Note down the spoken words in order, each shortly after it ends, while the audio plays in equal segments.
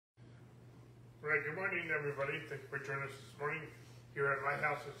Right, good morning, everybody. Thank you for joining us this morning here at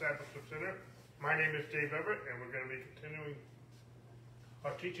Lighthouse Discipleship Center. My name is Dave Everett, and we're going to be continuing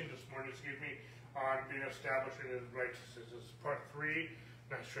our teaching this morning, on being established in His righteousness. This is part 3.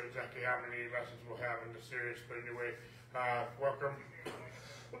 Not sure exactly how many lessons we'll have in the series, but anyway, welcome.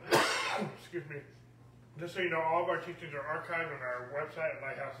 Excuse me. Just so you know, all of our teachings are archived on our website at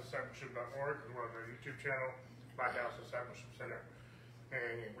lighthousediscipleship.org, as well as our YouTube channel, Lighthouse Discipleship Center.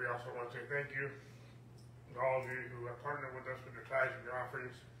 And we also want to say thank you to all of you who have partnered with us with your tithes and your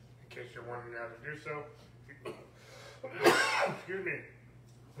offerings, in case you're wondering how to do so. Excuse me.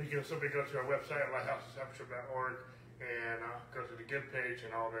 You can simply go to our website at lighthousediscipleship.org and go to the Give page,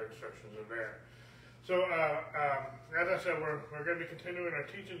 and all the instructions are there. So, as I said, we're going to be continuing our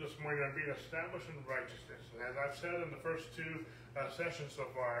teaching this morning on being established in righteousness. And as I've said in the first 2 sessions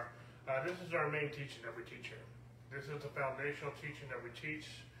so far, this is our main teaching that we teach here. This is the foundational teaching that we teach.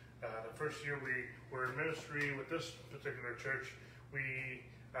 The first year we were in ministry with this particular church, we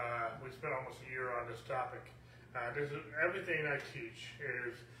spent almost a year on this topic. Everything I teach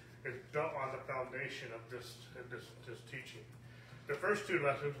is built on the foundation of this teaching. The first 2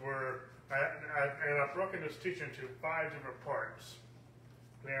 lessons were, and I've broken this teaching into 5 different parts.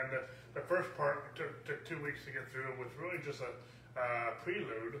 And the first part took 2 weeks to get through. It was really just a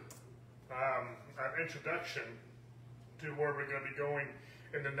prelude, an introduction to where we're going to be going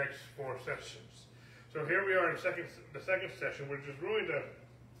in the next 4 sessions. So here we are in the second session, which is really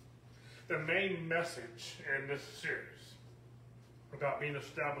the main message in this series about being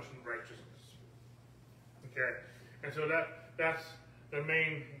established in righteousness. Okay, and so that's the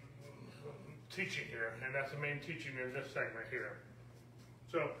main teaching here, and that's the main teaching in this segment here.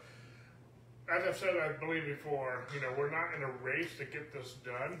 So, as I've said, I believe before, we're not in a race to get this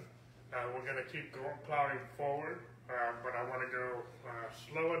done. We're going to keep plowing forward. But I want to go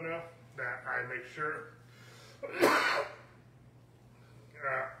slow enough that I make sure I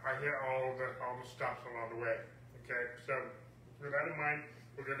hit all the stops along the way. Okay, so with that in mind,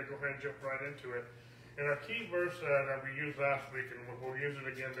 we're going to go ahead and jump right into it. And our key verse that we used last week, and we'll use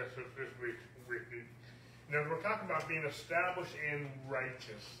it again this week, we're talking about being established in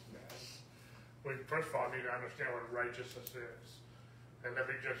righteousness. We first of all need to understand what righteousness is. And let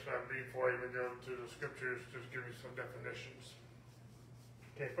me just, before I even go to the scriptures, just give you some definitions.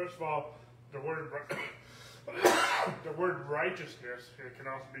 Okay, first of all, the word righteousness, it can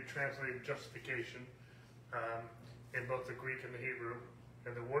also be translated justification in both the Greek and the Hebrew.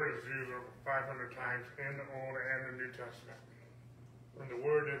 And the word is used over 500 times in the Old and the New Testament. And the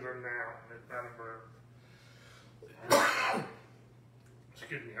word is a noun, it's not a verb.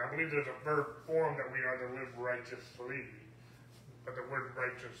 Excuse me, I believe there's a verb form that we are to live righteously. But the word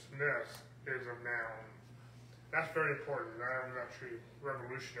righteousness is a noun. That's very important. That was actually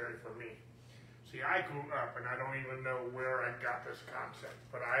revolutionary for me. See, I grew up, and I don't even know where I got this concept,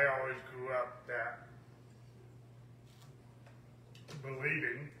 but I always grew up that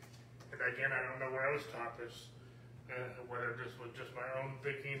believing, and again, I don't know where I was taught this, whether this was just my own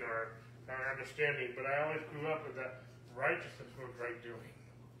thinking or understanding, but I always grew up with that righteousness was right doing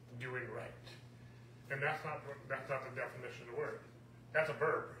right. And that's not the definition of the word. That's a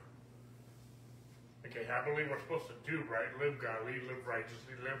verb. Okay, I believe we're supposed to do right, live godly, live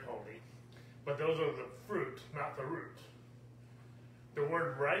righteously, live holy. But those are the fruit, not the root. The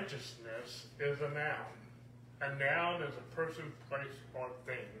word righteousness is a noun. A noun is a person, place, or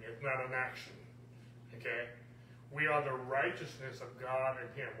thing. It's not an action. Okay? We are the righteousness of God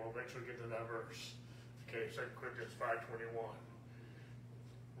and Him. We'll eventually get to that verse. Okay, 2 Corinthians 5:21.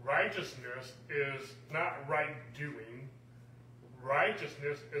 Righteousness is not right doing.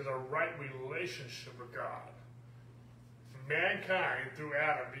 Righteousness is a right relationship with God. Mankind, through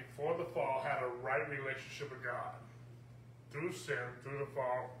Adam, before the fall, had a right relationship with God. Through sin, through the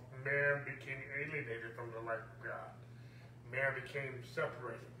fall, man became alienated from the life of God. Man became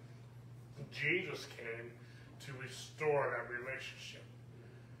separated. Jesus came to restore that relationship,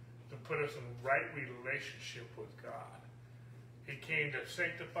 to put us in right relationship with God. He came to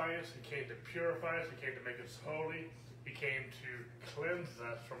sanctify us. He came to purify us. He came to make us holy. He came to cleanse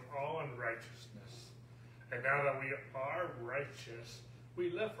us from all unrighteousness. And now that we are righteous,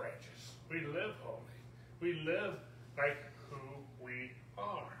 we live righteous. We live holy. We live like who we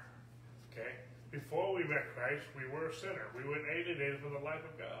are. Okay? Before we met Christ, we were a sinner. We were alienated from the life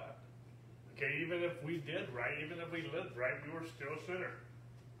of God. Okay? Even if we did right, even if we lived right, we were still a sinner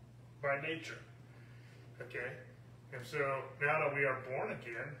by nature. Okay? And so now that we are born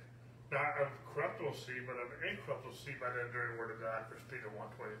again, not of corruptible seed, but of incorruptible seed by the enduring word of God, 1 Peter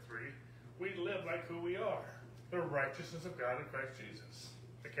 1:23, we live like who we are, the righteousness of God in Christ Jesus.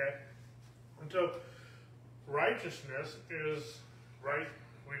 Okay? And so, righteousness is right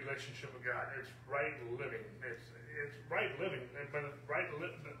relationship with God. It's right living. It's right living, but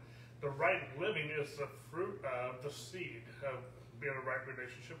the right living is the fruit of the seed of being a right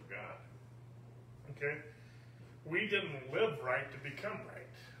relationship with God. Okay? We didn't live right to become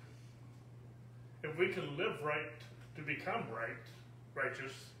right. If we can live right to become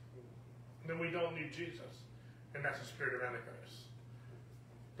righteous, then we don't need Jesus. And that's the spirit of Antichrist.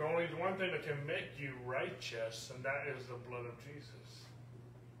 The only one thing that can make you righteous, and that is the blood of Jesus.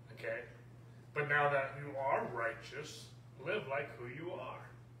 Okay? But now that you are righteous, live like who you are.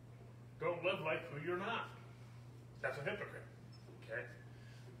 Don't live like who you're not. That's a hypocrite. Okay?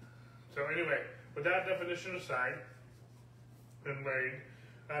 So anyway, with that definition aside, been laid,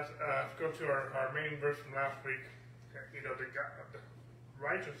 let's go to our main verse from last week. You know, the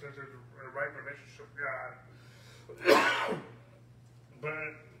righteousness is a right relationship with God.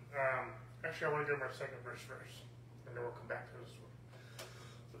 But actually, I want to go to my second verse first, and then we'll come back to this one.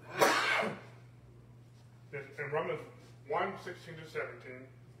 In Romans 1:16-17,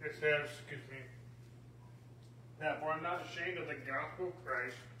 it says, that for I'm not ashamed of the gospel of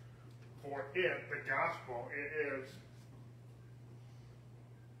Christ, for it, the gospel, it is,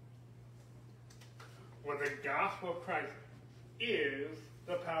 well, the gospel of Christ is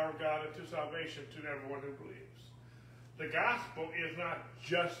the power of God unto salvation to everyone who believes. The gospel is not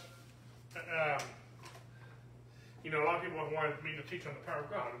just, you know, a lot of people want me to teach on the power of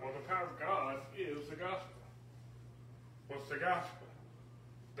God. Well, the power of God is the gospel. What's the gospel?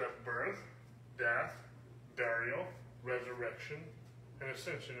 The birth, death, burial, resurrection, and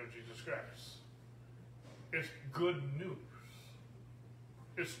ascension of Jesus Christ. It's good news.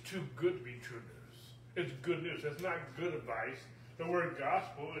 It's too good to be true news. It's good news. It's not good advice. The word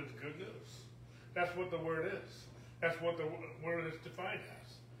gospel is good news. That's what the word is. That's what the word is defined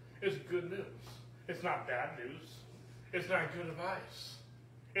as. It's good news. It's not bad news. It's not good advice.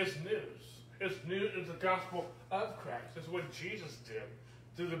 It's news. It's new. It's the gospel of Christ. It's what Jesus did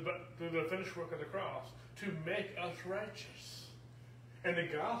through the finished work of the cross to make us righteous. And the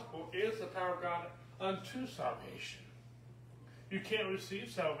gospel is the power of God unto salvation. You can't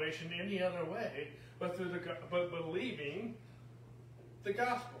receive salvation any other way but believing the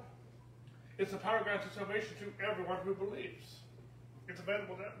gospel. It's the power of God to salvation to everyone who believes. It's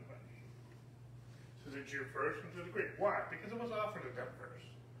available to everybody. To the Jew first and to the Greek. Why? Because it was offered to them first.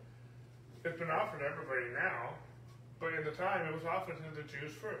 It's been offered to everybody now, but in the time it was offered to the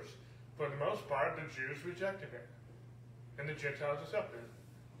Jews first. For the most part, the Jews rejected it, and the Gentiles accepted it.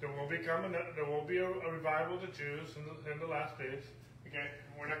 There will be a revival of the Jews in the last days. Okay,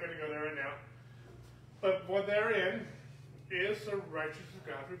 we're not going to go there right now. But what therein is the righteousness of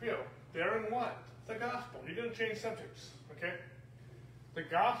God revealed. Therein what? The gospel. He didn't change subjects. Okay? The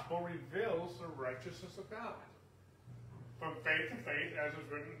gospel reveals the righteousness of God. From faith to faith, as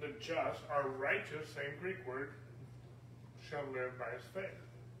is written, the just are righteous, same Greek word, shall live by his faith.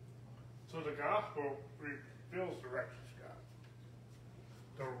 So the gospel reveals the righteous God.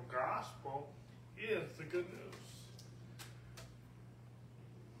 The gospel is the good news.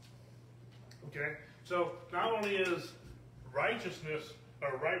 Okay? So not only is righteousness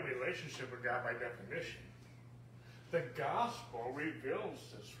a right relationship with God by definition, the gospel reveals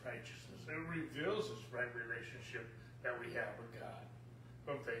this righteousness. It reveals this right relationship that we have with God.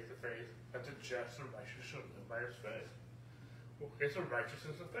 From faith to faith, that the just and righteous shall live by his faith. It's a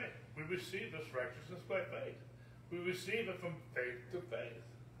righteousness of faith. We receive this righteousness by faith. We receive it from faith to faith.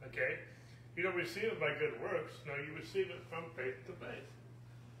 Okay? You don't receive it by good works. No, you receive it from faith to faith.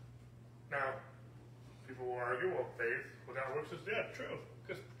 Now, people will argue, well, faith without works is dead. True.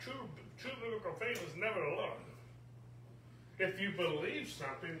 Because true biblical faith is never alone. If you believe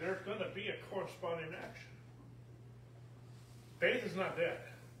something, there's going to be a corresponding action. Faith is not dead.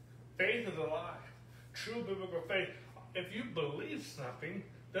 Faith is alive. True biblical faith. If you believe something,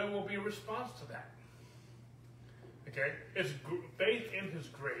 there will be a response to that. Okay? It's faith in his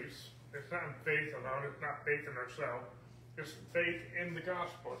grace. It's not faith alone. It's not faith in ourselves. It's faith in the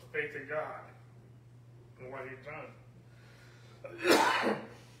gospel. It's faith in God and what he's done.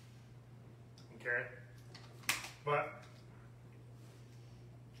 Okay? But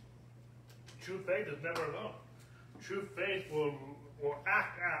true faith is never alone. True faith will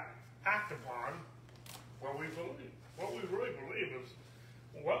act upon what we believe. What we really believe is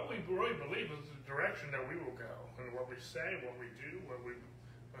the direction that we will go, and what we say, what we do,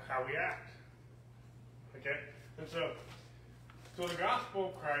 how we act. Okay, and so the gospel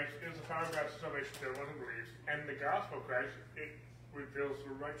of Christ is the power of God's salvation to everyone who believes, and the gospel of Christ, it reveals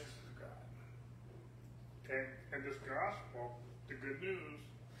the righteousness of God. Okay, and this gospel, the good news,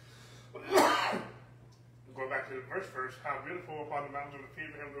 to the first verse, how beautiful upon the mountains of the feet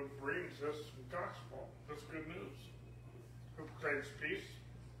of him who brings this gospel, this good news, who proclaims peace,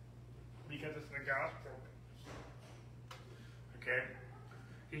 because it's the gospel. Okay?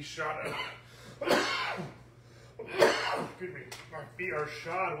 He shot excuse me, our feet are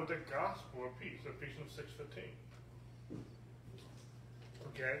shod with the gospel of peace, Ephesians 6:15.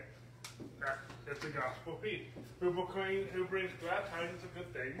 Okay? It's the gospel of peace. Who brings glad tidings of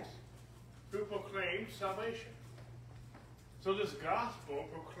good things, who proclaims salvation. So this gospel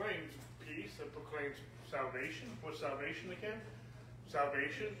proclaims peace, it proclaims salvation. What's salvation again?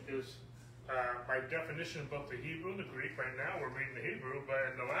 Salvation is, by definition, both the Hebrew and the Greek. Right now we're reading the Hebrew, but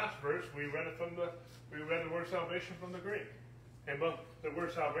in the last verse we read the word salvation from the Greek. And both the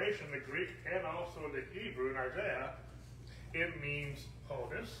word salvation, the Greek, and also the Hebrew in Isaiah, it means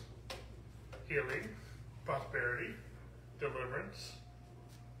wholeness, healing, prosperity, deliverance.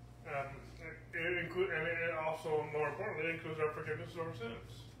 It also, more importantly, it includes our forgiveness of our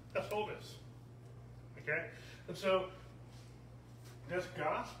sins. That's wholeness. Okay? And so, this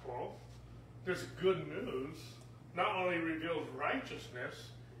gospel, this good news, not only reveals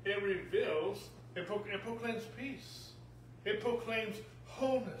righteousness, it proclaims peace. It proclaims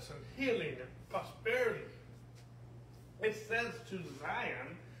wholeness and healing and prosperity. It says to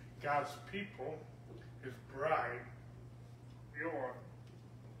Zion, God's people, his bride, your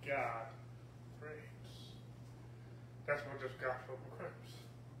God reigns. That's what this gospel proclaims.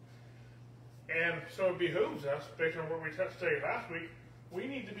 And so it behooves us, based on what we studied last week, we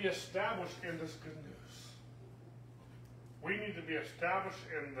need to be established in this good news. We need to be established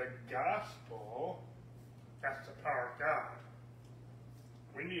in the gospel. That's the power of God.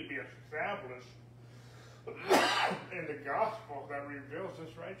 We need to be established in the gospel that reveals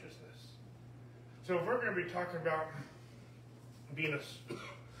this righteousness. So if we're going to be talking about being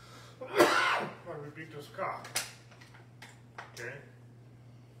I repeat this cough. Okay?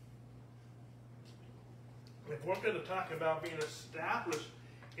 If we're going to talk about being established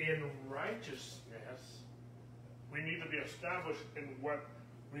in righteousness, we need to be established in what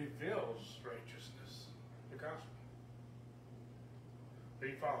reveals righteousness, the gospel. Do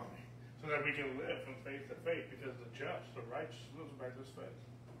you follow me? So that we can live from faith to faith, because the just, the righteous, lives by this faith.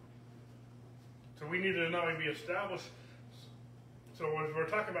 So we need to not only be established. So when we're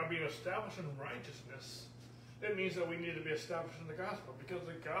talking about being established in righteousness, it means that we need to be established in the gospel, because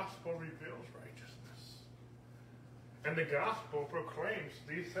the gospel reveals righteousness. And the gospel proclaims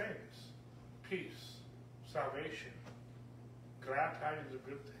these things: peace, salvation, glad tidings of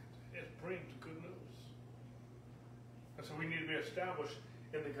good things. It brings good news. And so we need to be established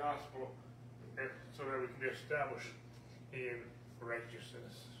in the gospel, and so that we can be established in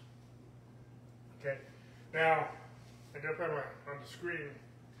righteousness. Okay? Now, I'm going to put on the screen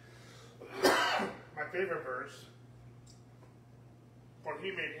my favorite verse. For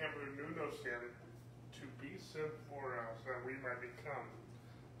he made him who knew no sin to be sin for us, that we might become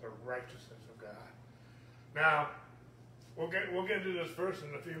the righteousness of God. Now, we'll get into this verse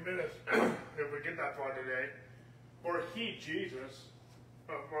in a few minutes, if we get that far today. For he,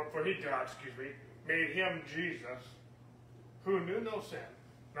 God, made him, Jesus, who knew no sin.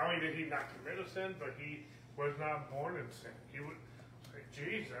 Not only did he not commit a sin, but he was not born in sin.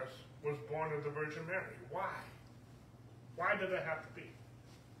 Jesus was born of the Virgin Mary. Why? Why did that have to be?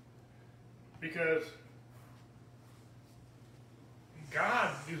 Because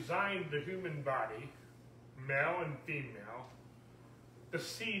God designed the human body, male and female. The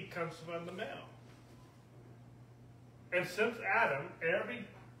seed comes from the male. And since Adam, every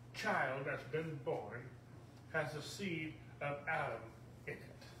child that's been born has the seed of Adam in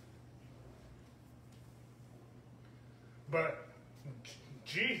it. But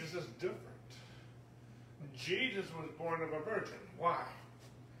Jesus is different. Jesus was born of a virgin. Why?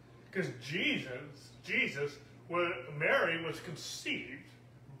 Because Mary was conceived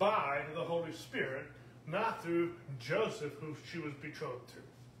by the Holy Spirit, not through Joseph, who she was betrothed to.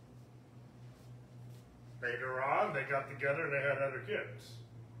 Later on, they got together and they had other kids.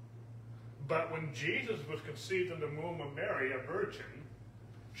 But when Jesus was conceived in the womb of Mary, a virgin,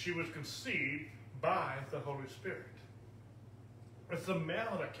 she was conceived by the Holy Spirit. It's the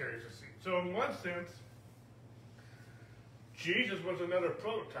male that carries the seed. So in one sense, Jesus was another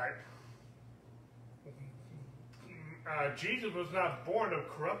prototype. Jesus was not born of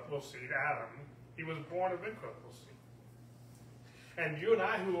corruptible seed, Adam. He was born of incorruptible seed. And you and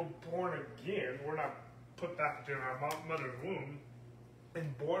I, who were born again, we're not put back into our mother's womb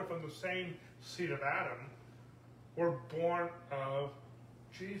and born from the same seed of Adam, we're born of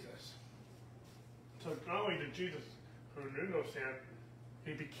Jesus. So not only did Jesus, who knew no sin,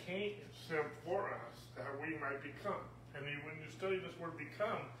 He became sin for us that we might become. And when you study this word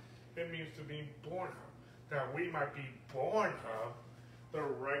become, it means to be born of. That we might be born of the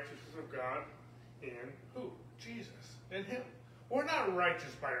righteousness of God in who? Jesus. In Him. We're not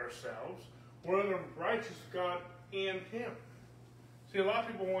righteous by ourselves. We're the righteous God in Him. See, a lot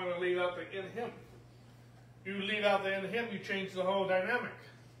of people want to leave out the in Him. You leave out the in Him, you change the whole dynamic.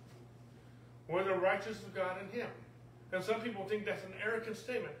 We're the righteous of God in Him. And some people think that's an arrogant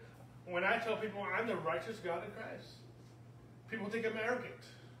statement. When I tell people I'm the righteous God in Christ, people think I'm arrogant.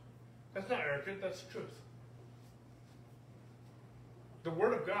 That's not arrogant, that's the truth. The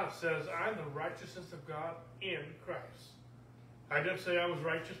Word of God says I'm the righteousness of God in Christ. I didn't say I was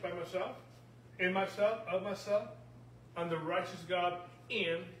righteous by myself, in myself, of myself. I'm the righteous God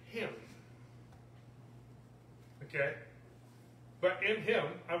in Him. Okay? But in Him,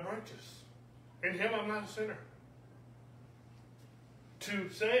 I'm righteous. In Him, I'm not a sinner. To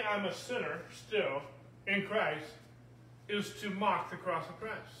say I'm a sinner still in Christ is to mock the cross of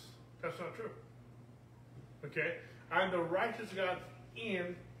Christ. That's not true. Okay? I'm the righteous God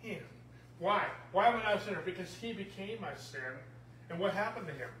in Him. Why? Why am I not a sinner? Because He became my sin. And what happened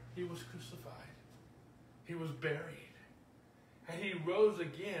to Him? He was crucified. He was buried. And He rose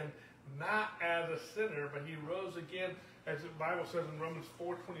again, not as a sinner, but He rose again, as the Bible says in Romans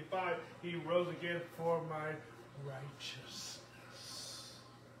 4:25, He rose again for my righteousness.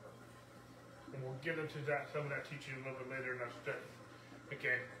 And we'll get into that, some of that teaching a little bit later in our study.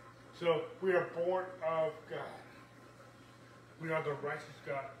 Okay? So, we are born of God. We are the righteous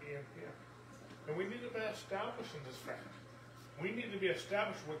God in Him. And we need to be established in this fact. We need to be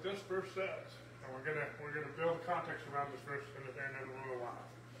established what this verse says. And we're gonna build context around this verse in a little while.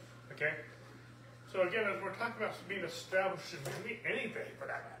 Okay? So again, as we're talking about being established in anything for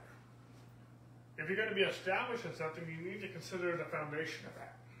that matter, if you're going to be established in something, you need to consider the foundation of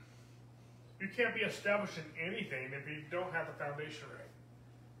that. You can't be established in anything if you don't have the foundation right.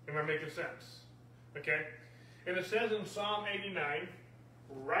 Am I making sense? Okay? And it says in Psalm 89,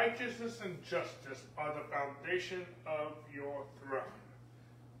 righteousness and justice are the foundation of your throne.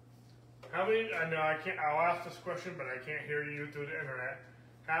 How many, I know I'll ask this question, but I can't hear you through the internet.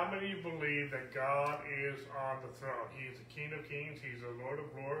 How many believe that God is on the throne? He is the King of Kings. He's the Lord of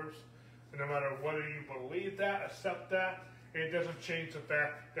Lords. And no matter whether you believe that, accept that, it doesn't change the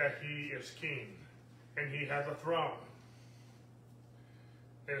fact that He is King. And He has a throne.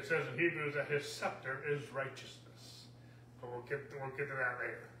 And it says in Hebrews that His scepter is righteousness. But we'll get to that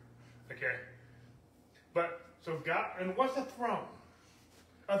later. Okay? But, so God, and what's a throne?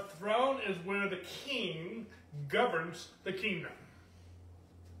 A throne is where the king governs the kingdom.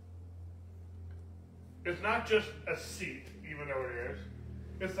 It's not just a seat, even though it is.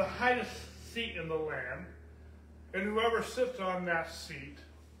 It's the highest seat in the land. And whoever sits on that seat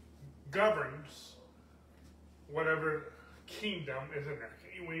governs whatever kingdom is in there.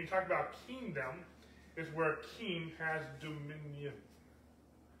 When you talk about kingdom, it's where a king has dominion.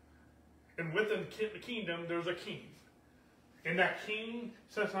 And within the kingdom, there's a king. And that king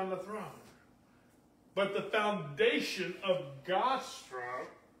sits on the throne. But the foundation of God's throne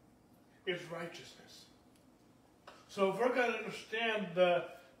is righteousness. So if we're going to understand the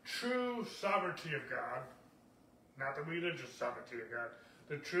true sovereignty of God, not the religious sovereignty of God,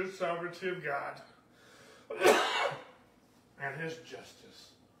 the true sovereignty of God and His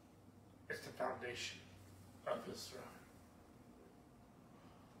justice, it's the foundation of His throne.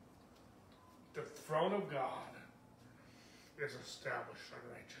 The throne of God is established on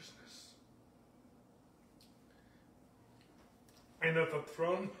righteousness. And if the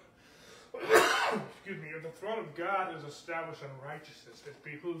throne, if the throne of God is established on righteousness, it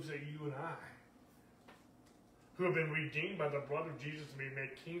behooves that you and I, who have been redeemed by the blood of Jesus, to be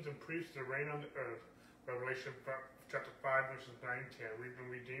made kings and priests to reign on the earth. Revelation chapter 5, verses 9 and 10. We've been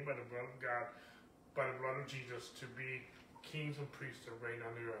redeemed by the blood of God, by the blood of Jesus, to be kings and priests to reign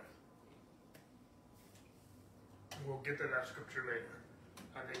on the earth. We'll get to that scripture later.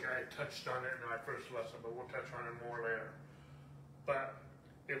 I think I touched on it in my first lesson, but we'll touch on it more later. But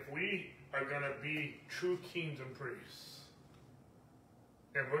if we are going to be true kings and priests,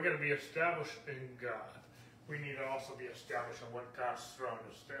 and we're going to be established in God, we need to also be established on what God's throne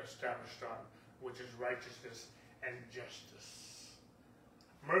is established on, which is righteousness and justice.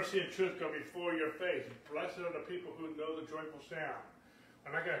 Mercy and truth go before your face. Blessed are the people who know the joyful sound.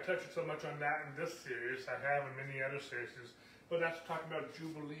 I'm not going to touch so much on that in this series. I have in many other series. But that's talking about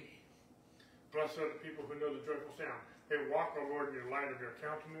Jubilee. Blessed are the people who know the joyful sound. They walk, O Lord, in your light of your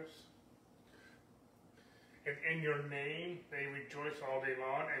countenance. And in your name they rejoice all day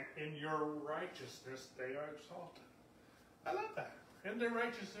long. And in your righteousness they are exalted. I love that. and the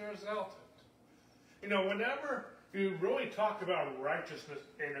righteous are exalted. You know, whenever you really talk about righteousness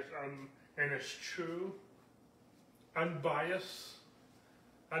in its true, unbiased,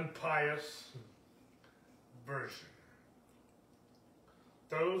 unpious version,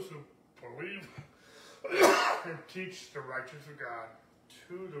 those who believe and teach the righteousness of God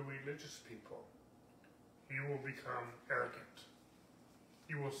to the religious people, you will become arrogant.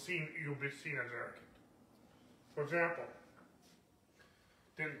 You'll be seen as arrogant. For example,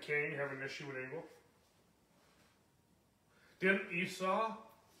 didn't Cain have an issue with Abel? Didn't Esau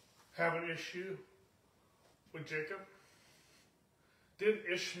have an issue with Jacob? Didn't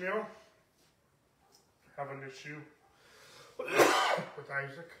Ishmael have an issue with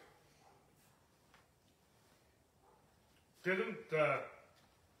Isaac? Didn't the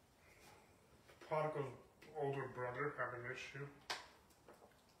prodigal's older brother have an issue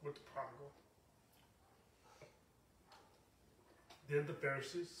with the prodigal? Did the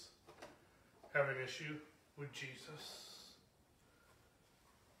Pharisees have an issue with Jesus?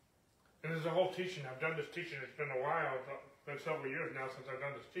 And there's a whole teaching. I've done this teaching. It's been a while. It's been several years now since I've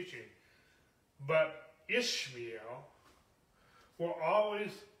done this teaching. But Ishmael will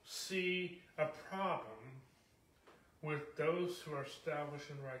always see a problem with those who are established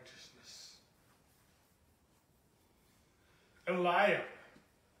in righteousness. Eliab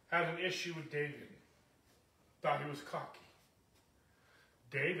had an issue with David. Thought he was cocky.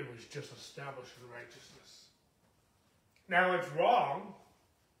 David was just established in righteousness. Now it's wrong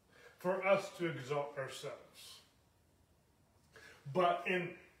for us to exalt ourselves. But in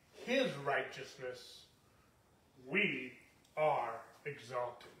his righteousness, we are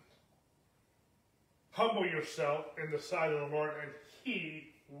exalted. Humble yourself in the sight of the Lord, and he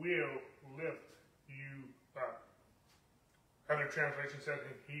will lift you up. Other translation says,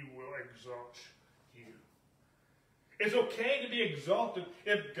 and he will exalt you. It's okay to be exalted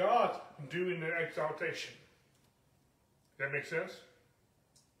if God's doing the exaltation. Does that make sense?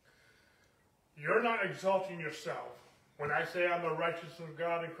 You're not exalting yourself. When I say I'm the righteousness of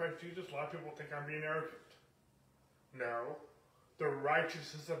God in Christ Jesus, a lot of people think I'm being arrogant. No. The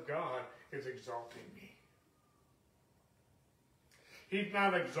righteousness of God is exalting me. He's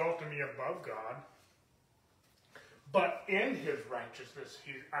not exalting me above God, but in his righteousness,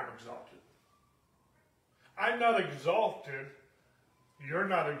 I'm exalted. I'm not exalted. You're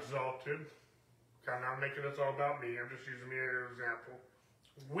not exalted. I'm not making this all about me. I'm just using me as an example.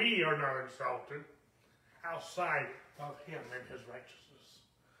 We are not exalted outside of him and his righteousness.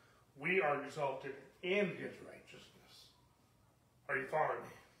 We are exalted in his righteousness. Are you following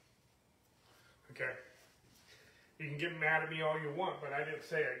me? Okay. You can get mad at me all you want, but I didn't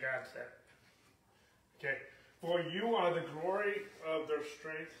say it. God said it. Okay. For you are the glory of their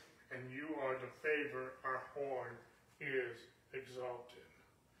strength, and you are the favor. Our horn is exalted.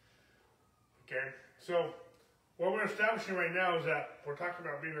 Okay. So what we're establishing right now is that we're talking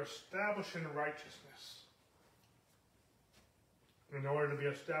about being established in righteousness. In order to be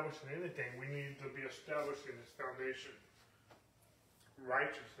established in anything, we need to be established in its foundation.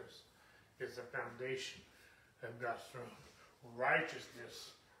 Righteousness is the foundation of God's throne.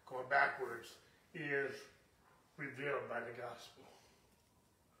 Righteousness, going backwards, is revealed by the gospel.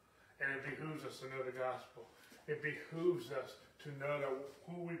 And it behooves us to know the gospel. It behooves us to know that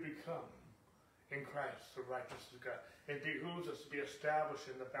who we become in Christ, the righteousness of God. It behooves us to be established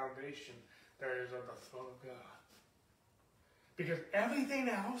in the foundation that is of the throne of God. Because everything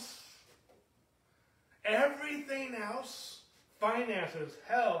else, finances,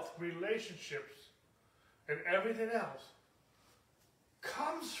 health, relationships, and everything else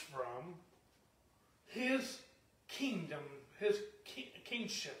comes from his kingdom, his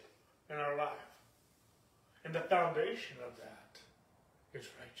kingship in our life. And the foundation of that is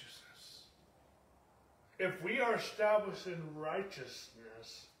righteousness. If we are established in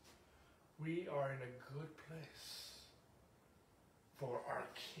righteousness, we are in a good place for our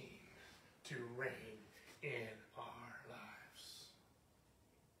King to reign in our lives.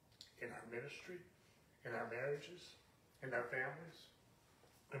 In our ministry, in our marriages, in our families,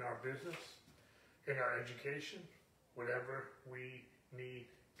 in our business, in our education, whatever we need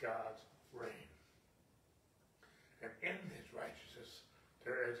God's reign. And in his righteousness,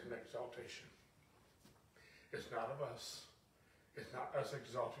 there is an exaltation. It's not of us. It's not us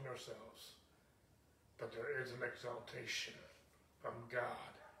exalting ourselves. But there is an exaltation from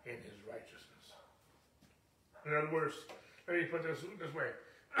God in his righteousness. In other words, let me put this way.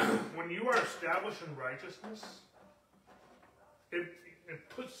 When you are established in righteousness, it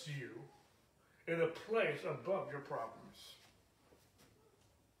puts you in a place above your problems.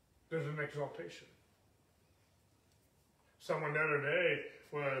 There's an exaltation. Someone the other day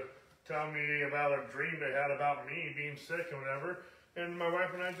was telling me about a dream they had about me being sick and whatever, and my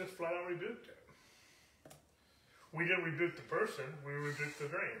wife and I just flat out rebuked it. We didn't rebuke the person, we rebuked the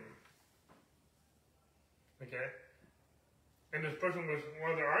dream. Okay? And this person was,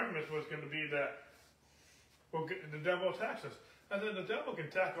 one of their arguments was going to be that, well, the devil attacks us. I said, the devil can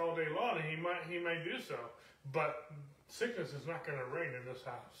attack all day long, and he may do so, but sickness is not going to reign in this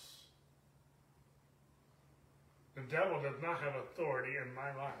house. The devil does not have authority in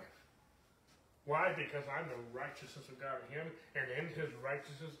my life. Why? Because I'm the righteousness of God in him, and in his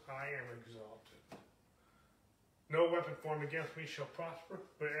righteousness I am exalted. No weapon formed against me shall prosper,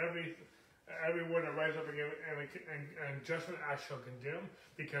 but every word that rises up against and judgment I shall condemn,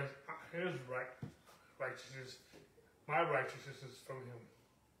 because his righteousness, my righteousness is from him.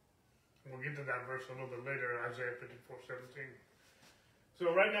 We'll get to that verse a little bit later in Isaiah 54:17.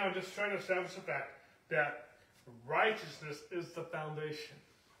 So right now I'm just trying to establish the fact that righteousness is the foundation.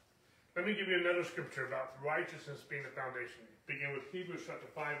 Let me give you another scripture about righteousness being the foundation. Begin with Hebrews chapter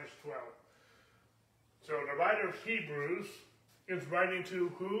 5, verse 12. So the writer of Hebrews is writing to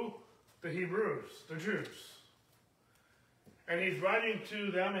who? The Hebrews, the Jews. And he's writing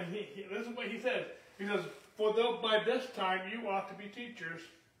to them, and this is what he says. He says, for though by this time you ought to be teachers,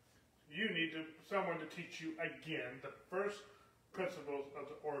 you need someone to teach you again the first principles of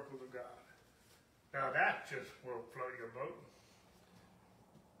the oracles of God. Now that just will float your boat.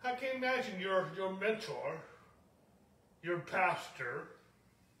 I can imagine your mentor, your pastor,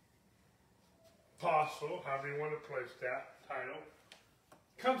 apostle, however you want to place that title,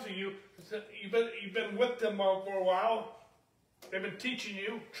 comes to you and says, you've been with them for a while. They've been teaching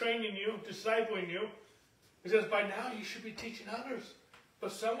you, training you, discipling you. He says, by now you should be teaching others.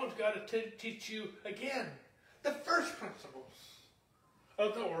 But someone's got to teach you again the first principles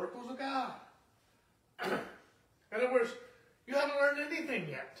of the oracles of God. In other words, you haven't learned anything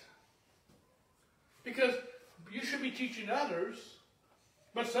yet. Because you should be teaching others,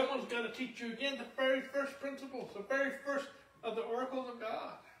 but someone's got to teach you again the very first principles, the very first of the oracles of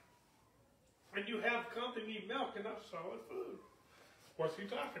God. And you have come to need milk and not solid food. What's he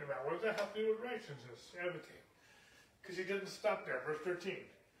talking about? What does that have to do with righteousness? Everything. Because he didn't stop there. Verse 13.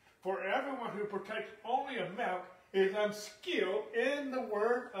 For everyone who partakes only of milk is unskilled in the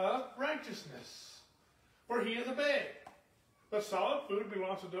word of righteousness, for he is a babe. But solid food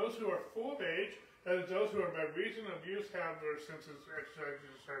belongs to those who are full of age, that is, those who are by reason of use have their senses exercised to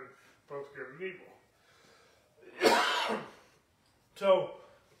discern both good and evil. So,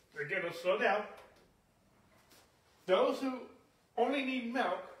 again, let's slow down. Those who only need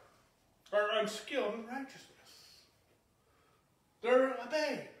milk are unskilled in righteousness. They're a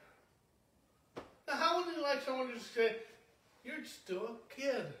babe. Now, how would you like someone to just say, you're still a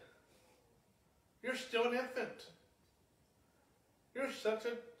kid. You're still an infant. You're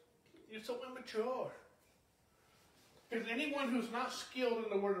so immature. Because anyone who's not skilled in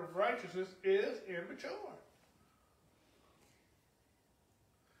the word of righteousness is immature.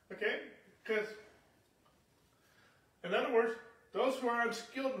 Okay? Because, in other words, those who are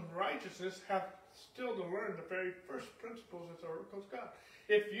unskilled in righteousness have still to learn the very first principles of the oracles of God.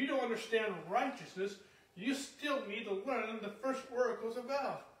 If you don't understand righteousness, you still need to learn the first oracles of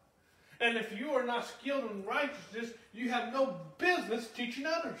God. And if you are not skilled in righteousness, you have no business teaching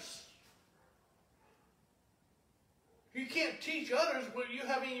others. You can't teach others when you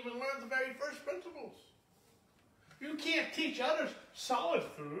haven't even learned the very first principles. You can't teach others solid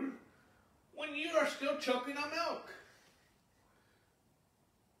food when you are still choking on milk.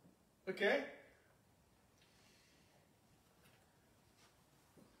 Okay?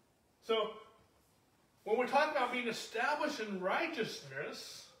 So, when we're talking about being established in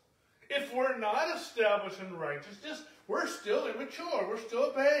righteousness, if we're not established in righteousness, we're still immature. We're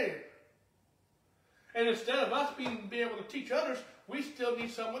still a babe. And instead of us being able to teach others, we still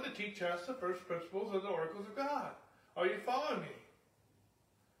need someone to teach us the first principles of the oracles of God. Are you following me?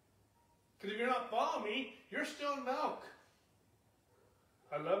 Because if you're not following me, you're still in milk.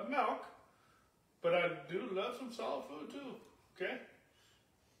 I love milk, but I do love some solid food too. Okay?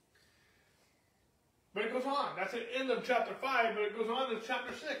 But it goes on. That's the end of chapter 5, but it goes on to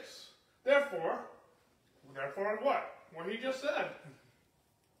chapter 6. Therefore what? What he just said.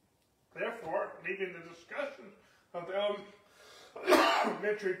 Therefore, leaving the discussion of the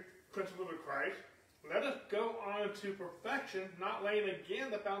elementary principles of Christ, let us go on to perfection, not laying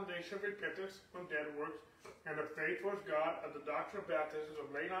again the foundation of repentance from dead works, and of faith towards God, of the doctrine of baptisms, of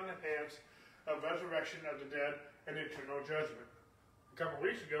laying on the hands, of resurrection of the dead, and eternal judgment. A couple of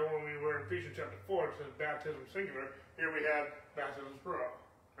weeks ago, when we were in Ephesians chapter 4, it says baptism singular. Here we have baptism plural.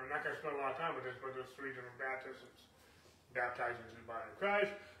 I'm not going to spend a lot of time with this, but there's 3 different baptisms. baptized into the body of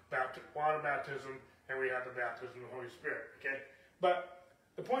Christ, water baptism, and we have the baptism of the Holy Spirit. Okay, but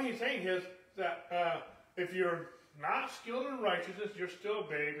the point he's saying is that if you're not skilled in righteousness, you're still a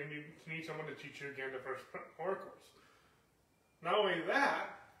babe, and you need someone to teach you again the first oracles. Not only that,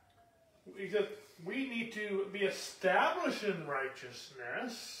 he says we need to be established in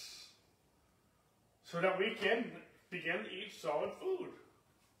righteousness so that we can begin to eat solid food.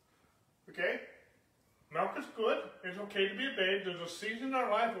 Okay? Milk is good. It's okay to be a babe. There's a season in our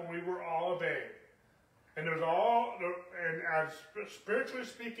life when we were all a babe. And and as spiritually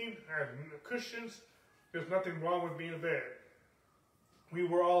speaking, as Christians, there's nothing wrong with being a babe. We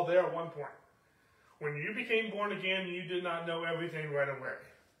were all there at one point. When you became born again, you did not know everything right away.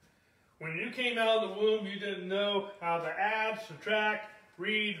 When you came out of the womb, you didn't know how to add, subtract,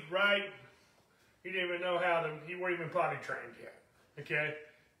 read, write. You didn't even know you weren't even potty trained yet. Okay?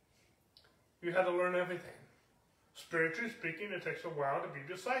 You had to learn everything. Spiritually speaking, it takes a while to be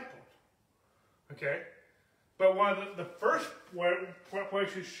discipled. Okay? But one of the first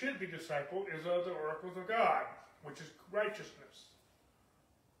place you should be discipled is of the oracles of God, which is righteousness.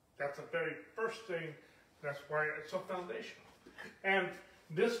 That's the very first thing. That's why it's so foundational. And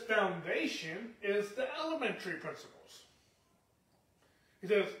this foundation is the elementary principles. He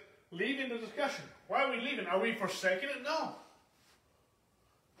says, leaving the discussion. Why are we leaving? Are we forsaking it? No.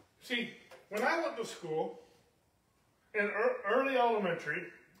 See, when I went to school, in early elementary,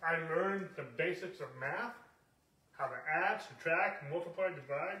 I learned the basics of math, how to add, subtract, multiply,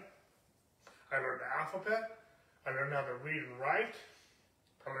 divide. I learned the alphabet. I learned how to read and write.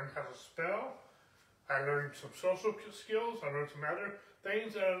 I learned how to spell. I learned some social skills. I learned some other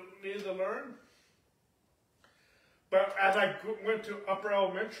things that I needed to learn. But as I went to upper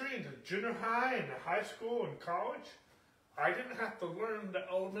elementary, into junior high, and high school, and college, I didn't have to learn the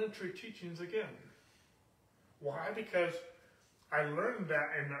elementary teachings again. Why? Because I learned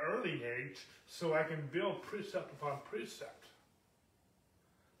that in the early age so I can build precept upon precept.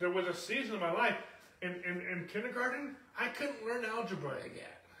 There was a season of my life, in kindergarten, I couldn't learn algebra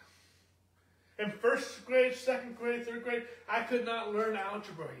yet. In first grade, second grade, third grade, I could not learn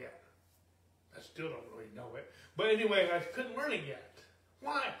algebra yet. I still don't really know it. But anyway, I couldn't learn it yet.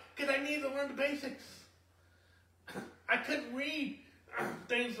 Why? Because I needed to learn the basics. I couldn't read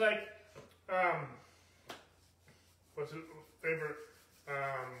things like, what's his favorite,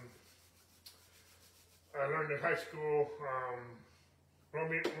 I learned in high school,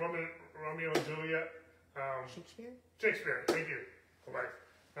 Romeo and Juliet. Shakespeare, thank you.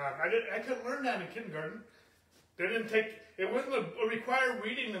 I couldn't learn that in kindergarten. It wasn't a required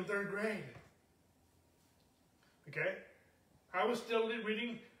reading in third grade. Okay? I was still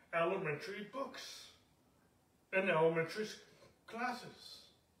reading elementary books in elementary classes.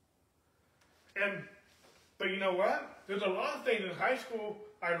 But you know what? There's a lot of things in high school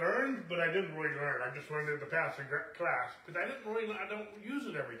I learned, but I didn't really learn. I just learned it to pass in class. But I don't use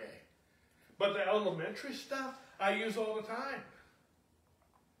it every day. But the elementary stuff, I use all the time.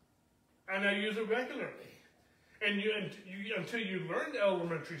 And I use it regularly. And until you learn the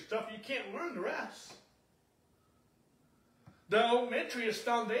elementary stuff, you can't learn the rest. The elementary is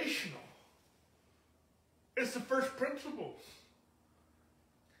foundational. It's the first principles.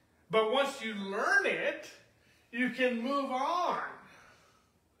 But once you learn it, you can move on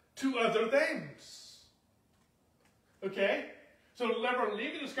to other things. Okay? So never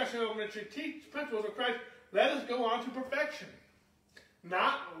leave the discussion of elementary principles of Christ. Let us go on to perfection.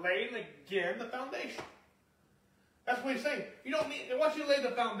 Not laying again the foundation. That's what he's saying. You don't need, once you lay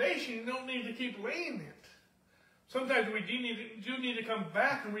the foundation, you don't need to keep laying it. Sometimes we do need to come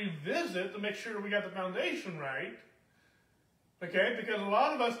back and revisit to make sure we got the foundation right. Okay? Because a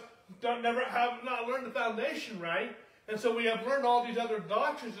lot of us have not learned the foundation right. And so we have learned all these other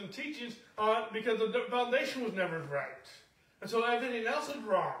doctrines and teachings because the foundation was never right. And so everything else is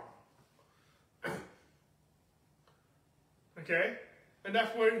wrong. Okay? And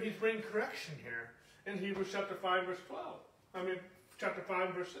that's where he's bringing correction here in Hebrews chapter 5, verse 12. Chapter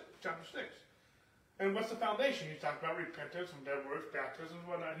 5, chapter 6. And what's the foundation? He's talking about repentance and dead works, baptism, and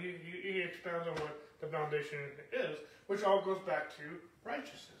whatnot. He expounds on what the foundation is, which all goes back to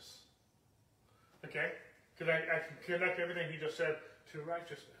righteousness. Okay? Because I can connect everything he just said to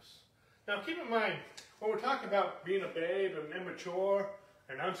righteousness. Now keep in mind, when we're talking about being a babe and immature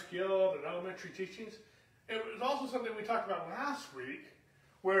and unskilled and elementary teachings, it was also something we talked about last week,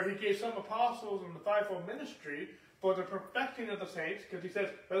 where he gave some apostles in the fivefold ministry for the perfecting of the saints, because he says,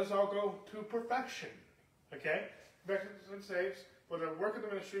 let us all go to perfection. Okay? Perfection of the saints, for the work of the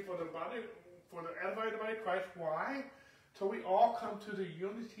ministry, for the edifying of the body of Christ. Why? Till we all come to the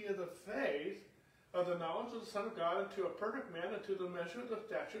unity of the faith, of the knowledge of the Son of God into a perfect man, into the measure of the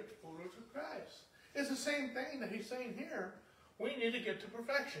stature of the fullness of Christ. It's the same thing that he's saying here. We need to get to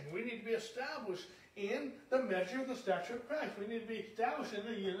perfection. We need to be established in the measure of the stature of Christ. We need to be established in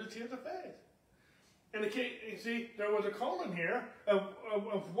the unity of the faith. And you see, there was a colon here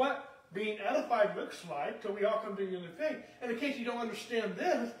of what being edified looks like till we all come to unity of faith. And in case you don't understand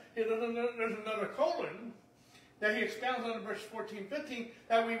this, there's another colon that he expounds on in verse 14, 15,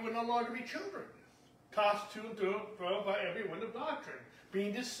 that we would no longer be children, tossed to and fro by every wind of doctrine,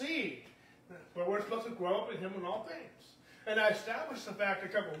 being deceived. But we're supposed to grow up in him in all things. And I established the fact a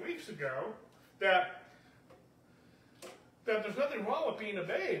couple of weeks ago that there's nothing wrong with being a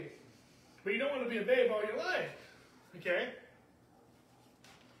babe. But you don't want to be a babe all your life. Okay?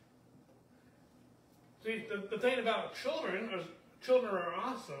 See, the thing about children is children are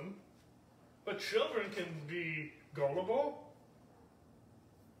awesome, but children can be gullible.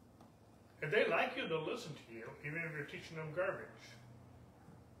 And they like you to listen to you, even if you're teaching them garbage.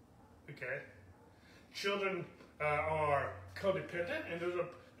 Okay? Children are codependent, and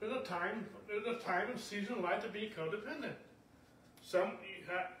there's a time and season in life to be codependent.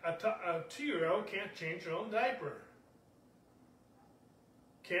 A 2-year-old can't change their own diaper,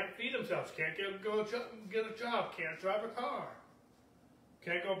 can't feed themselves, can't get a job, can't drive a car,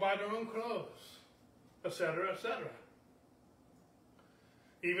 can't go buy their own clothes, etc., etc.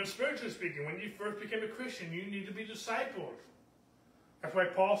 Even spiritually speaking, when you first became a Christian, you need to be discipled. That's why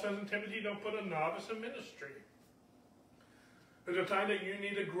Paul says in Timothy, don't put a novice in ministry. There's a time that you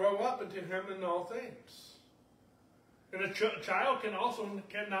need to grow up into him in all things. And a child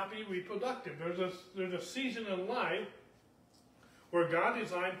cannot be reproductive. There's a season in life where God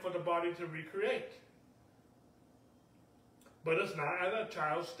designed for the body to recreate. But it's not at a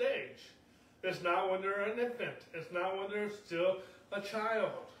child's stage. It's not when they're an infant. It's not when they're still a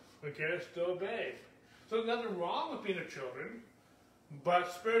child. Okay, it's still a babe. So there's nothing wrong with being a children,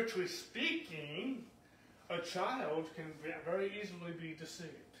 but spiritually speaking, a child can very easily be deceived.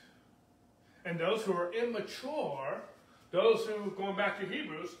 And those who are immature, those who, going back to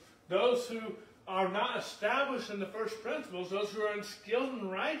Hebrews, those who are not established in the first principles, those who are unskilled in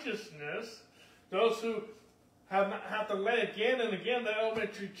righteousness, those who have to learn again and again the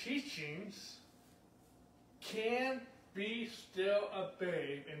elementary teachings, can be still a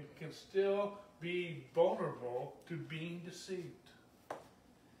babe and can still be vulnerable to being deceived.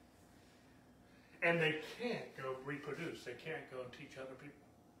 And they can't go reproduce. They can't go and teach other people.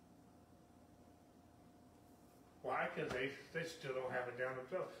 Why? Because they still don't have it down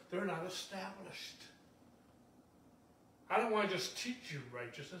themselves. They're not established. I don't want to just teach you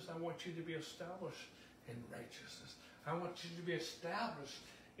righteousness. I want you to be established in righteousness. I want you to be established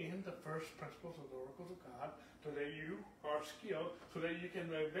in the first principles of the oracles of God so that you are skilled, so that you can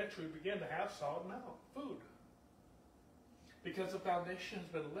eventually begin to have solid food. Because the foundation has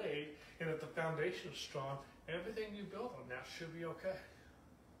been laid, and if the foundation is strong, everything you build on that should be okay.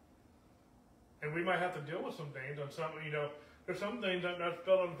 And we might have to deal with some things on some, there's some things that not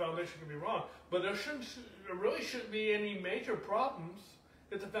built on the foundation can be wrong. But there really shouldn't be any major problems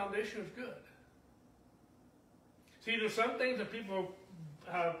if the foundation is good. See, there's some things that people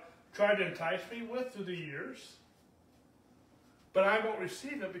have tried to entice me with through the years, but I won't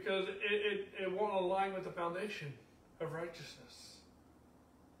receive it because it won't align with the foundation of righteousness.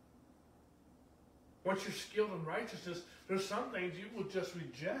 Once you're skilled in righteousness, there's some things you will just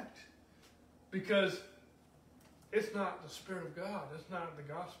reject because it's not the Spirit of God. It's not the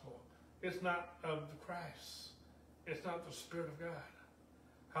gospel. It's not of the Christ. It's not the Spirit of God.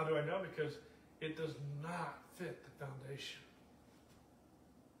 How do I know? Because it does not fit the foundation.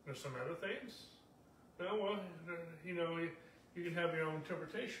 There's some other things. You can have your own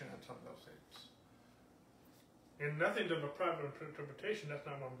interpretation on some of those things. And nothing of a private interpretation, that's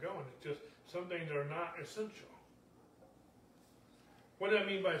not where I'm going. It's just some things are not essential. What do I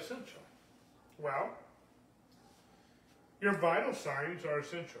mean by essential? Well, your vital signs are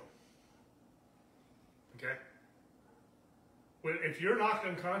essential. Okay? If you're knocked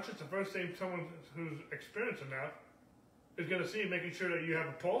unconscious, the first thing someone who's experienced enough is going to see making sure that you have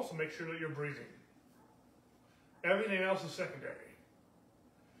a pulse and make sure that you're breathing. Everything else is secondary.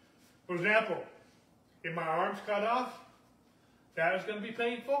 For example, if my arm's cut off, that is going to be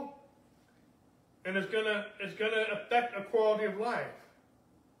painful, and it's going to affect a quality of life.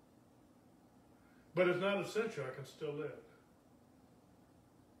 But it's not essential. I can still live.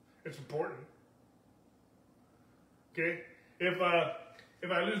 It's important. Okay? If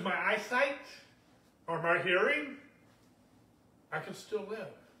I lose my eyesight or my hearing, I can still live.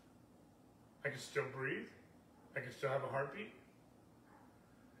 I can still breathe. I can still have a heartbeat.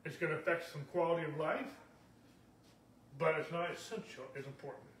 It's going to affect some quality of life, but it's not essential. It's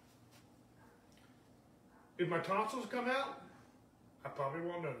important. If my tonsils come out, I probably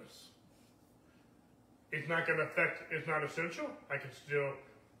won't notice. It's not going to affect, it's not essential. I can still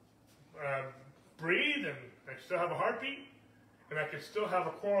breathe, and I still have a heartbeat, and I can still have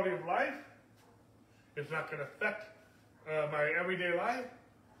a quality of life. It's not going to affect my everyday life.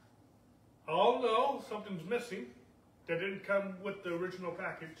 I'll know something's missing that didn't come with the original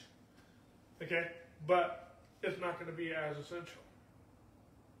package, okay? But it's not going to be as essential.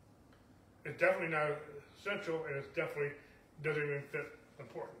 It's definitely not essential, and it's definitely doesn't even fit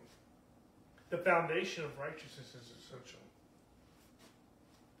important. The foundation of righteousness is essential.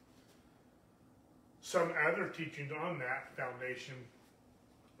 Some other teachings on that foundation,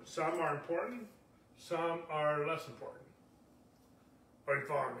 some are important, some are less important. Are you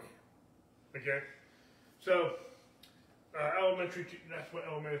following me? Okay? So, that's what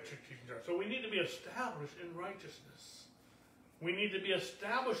elementary teachings are. So we need to be established in righteousness. We need to be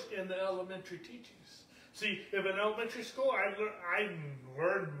established in the elementary teachings. See, if in elementary school I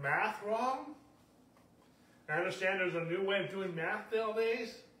learned math wrong, I understand there's a new way of doing math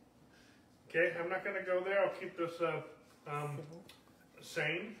nowadays. Okay, I'm not going to go there. I'll keep this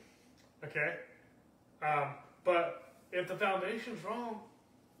sane. Okay? But if the foundation's wrong,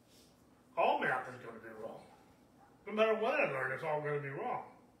 all math is going to be wrong. No matter what I learn, it's all going to be wrong.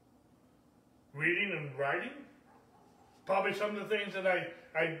 Reading and writing, probably some of the things that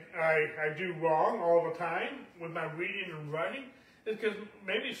I do wrong all the time with my reading and writing is because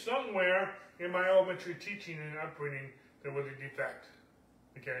maybe somewhere in my elementary teaching and upbringing there was a defect.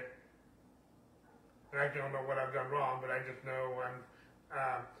 Okay? And I don't know what I've done wrong, but I just know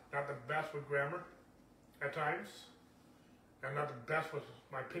I'm not the best with grammar at times. I'm not the best with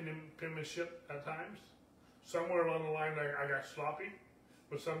my penmanship at times. Somewhere along the line I got sloppy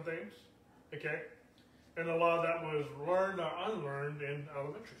with some things. Okay? And a lot of that was learned or unlearned in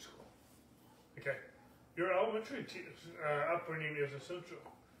elementary school. Okay? Your elementary upbringing is essential.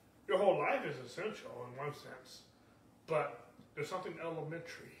 Your whole life is essential in one sense. But there's something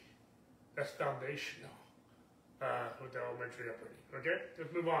elementary that's foundational with the elementary upbringing. Okay?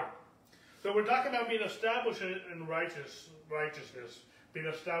 Let's move on. So we're talking about being established in righteousness, being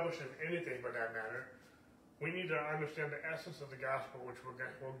established in anything for that matter. We need to understand the essence of the gospel, which we'll get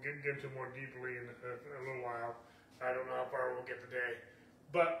into more deeply in a little while. I don't know how far we'll get today.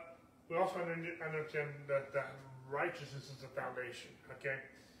 But we also understand that righteousness is the foundation, okay?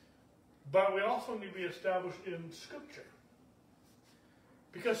 But we also need to be established in Scripture.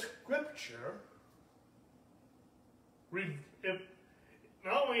 Because Scripture,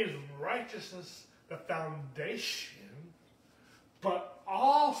 not only is righteousness the foundation, but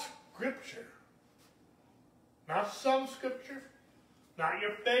all Scripture, not some Scripture, not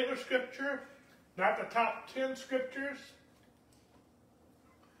your favorite Scripture, not the top 10 Scriptures,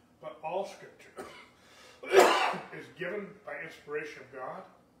 but all Scripture is given by inspiration of God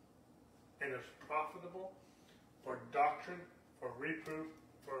and is profitable for doctrine, for reproof,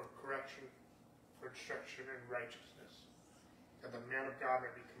 for correction, for instruction in righteousness, that the man of God may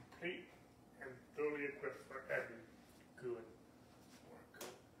be complete and thoroughly equipped for every good work.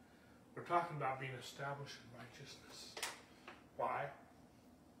 We're talking about being established in righteousness. Why?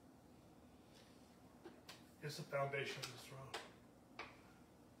 It's the foundation of the throne.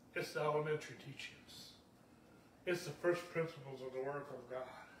 It's the elementary teachings. It's the first principles of the work of God.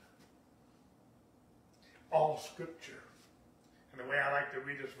 All Scripture. And the way I like to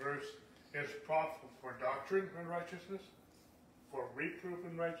read this verse is profitable for doctrine and righteousness, for reproof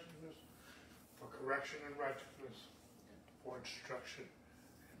in righteousness, for correction in righteousness, for instruction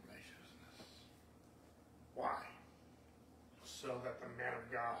in righteousness. Why? So that the man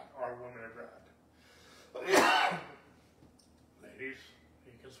of God or woman of God. Ladies,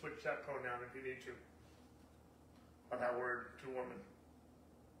 you can switch that pronoun if you need to. Or that word to woman.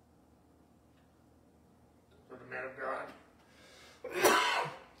 So the man of God,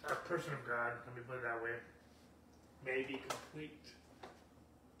 a person of God, let me put it that way, may be complete,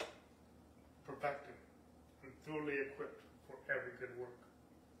 perfected, and fully equipped for every good work.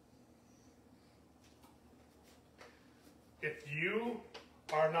 If you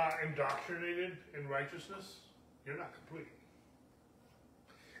are not indoctrinated in righteousness, you're not complete.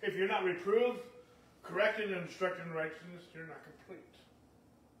 If you're not reproved, corrected, and instructed in righteousness, you're not complete.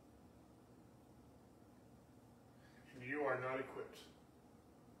 And you are not equipped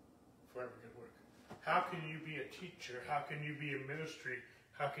for every good work. How can you be a teacher? How can you be a ministry?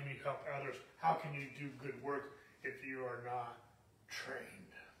 How can you help others? How can you do good work if you are not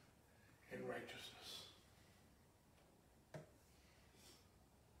trained in righteousness?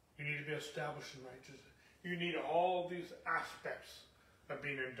 You need to be established in righteousness. You need all these aspects of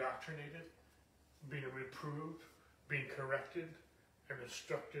being indoctrinated, being reproved, being corrected, and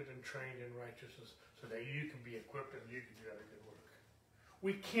instructed and trained in righteousness so that you can be equipped and you can do other good work.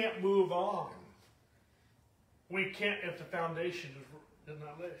 We can't move on. We can't if the foundation is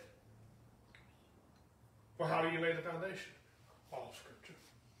not laid. Well, how do you lay the foundation? All Scripture.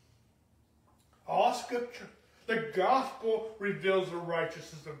 All Scripture. The gospel reveals the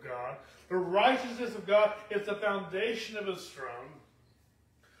righteousness of God. The righteousness of God is the foundation of His throne.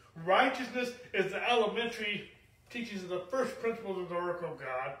 Righteousness is the elementary teachings of the first principles of the oracle of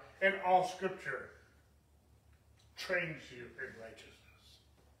God, and all Scripture trains you in righteousness.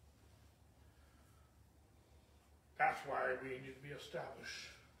 That's why we need to be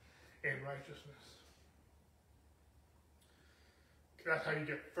established in righteousness. That's how you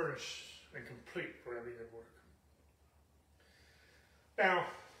get furnished and complete for every good work. Now,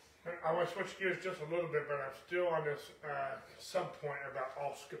 I want to switch gears just a little bit, but I'm still on this sub-point about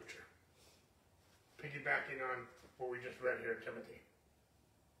all Scripture. Piggybacking on what we just read here in Timothy.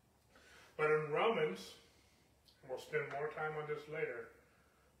 But in Romans, and we'll spend more time on this later,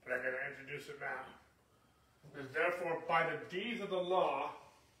 but I'm going to introduce it now. It says, therefore, by the deeds of the law,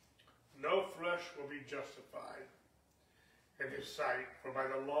 no flesh will be justified in His sight, for by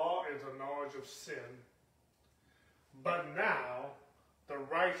the law is the knowledge of sin. But now, the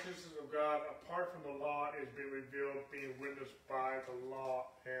righteousness of God apart from the law is being revealed, being witnessed by the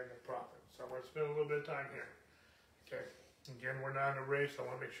law and the prophets. So I want to spend a little bit of time here. Okay. Again, we're not in a race. I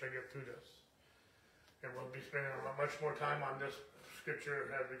want to make sure I get through this. And we'll be spending much more time on this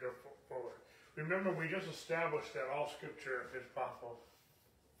Scripture as we go forward. Remember, we just established that all Scripture is possible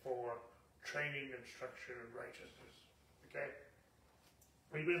for training, instruction, and righteousness. Okay?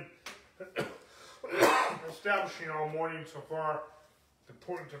 We've been establishing all morning so far the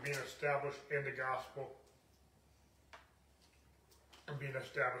importance of being established in the gospel and being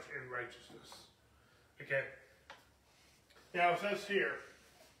established in righteousness. Okay? Now it says here,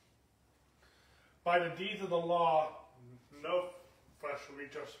 by the deeds of the law, no flesh will be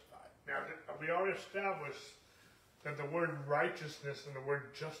justified. Now, we already established that the word righteousness and the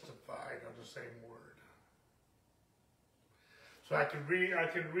word justified are the same word. So I can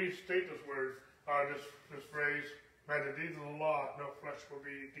restate this word, this phrase, by the deeds of the law, no flesh will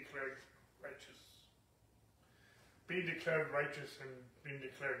be declared righteous. Being declared righteous and being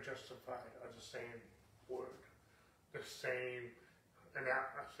declared justified are the same word, the same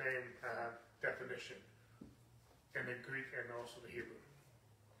definition in the Greek and also the Hebrew.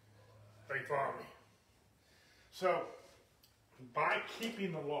 Are you following me? So, by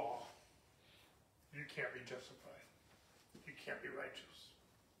keeping the law, you can't be justified. You can't be righteous.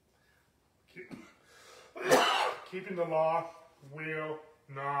 Keeping the law will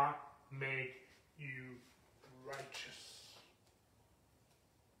not make you righteous.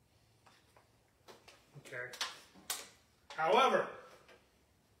 Okay? However,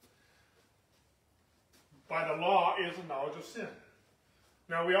 by the law is the knowledge of sin.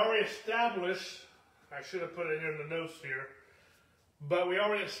 Now, we already established, I should have put it in the notes here, but we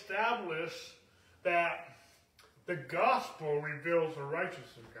already established that the gospel reveals the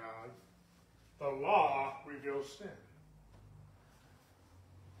righteousness of God. The law reveals sin.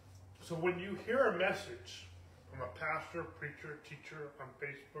 So when you hear a message from a pastor, preacher, teacher on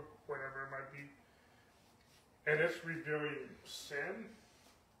Facebook, whatever it might be, and it's revealing sin,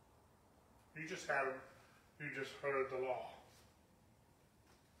 you just heard the law.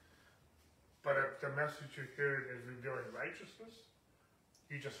 But if the message you hear is revealing righteousness,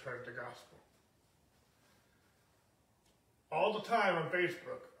 you just heard the gospel. All the time on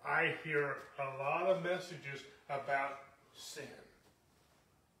Facebook, I hear a lot of messages about sin.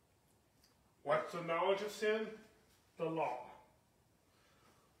 What's the knowledge of sin? The law.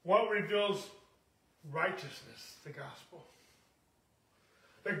 What reveals righteousness? The gospel.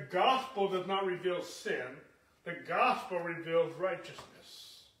 The gospel does not reveal sin. The gospel reveals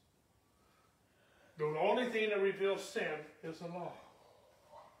righteousness. The only thing that reveals sin is the law.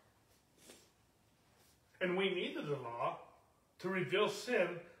 And we needed the law to reveal sin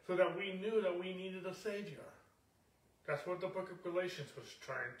so that we knew that we needed a Savior. That's what the book of Galatians was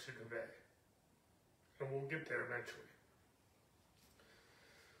trying to convey. And we'll get there eventually.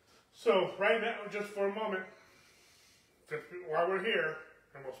 So, right now, just for a moment, while we're here,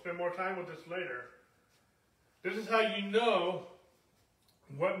 and we'll spend more time with this later, this is how you know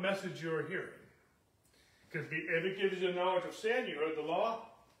what message you're hearing. Because if it gives you knowledge of sin, you heard the law.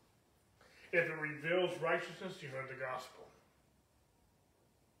 If it reveals righteousness, you heard the gospel.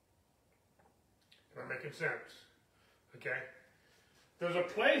 Am I making sense? Okay? There's a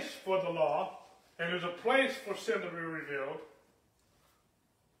place for the law, and there's a place for sin to be revealed.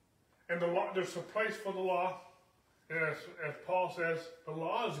 And there's a place for the law. And as Paul says, the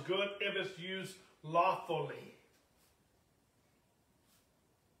law is good if it's used lawfully.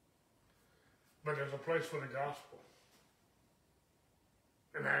 But there's a place for the gospel.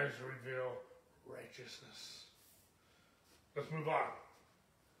 And that is to reveal righteousness. Let's move on.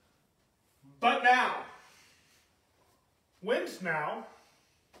 But now. When's now?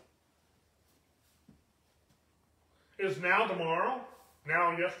 Is now tomorrow?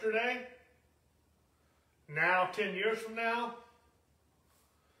 Now yesterday? Now 10 years from now?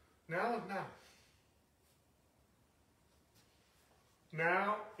 Now is now.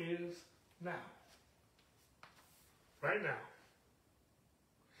 Now is now. Right now.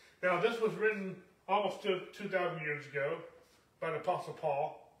 Now this was written almost 2,000 years ago by the Apostle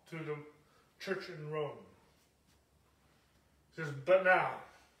Paul to the church in Rome. It says, but now.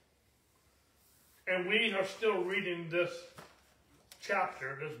 And we are still reading this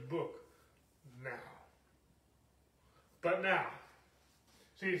chapter, this book, now. But now.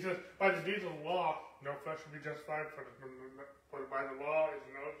 See, he says, by the deeds of the law, no flesh will be justified, for by the law is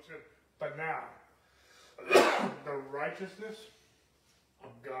no sin. But now, the righteousness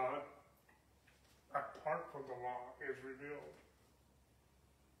of God, apart from the law, is revealed.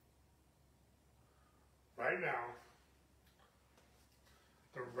 Right now,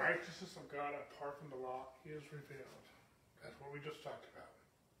 the righteousness of God apart from the law is revealed. That's what we just talked about.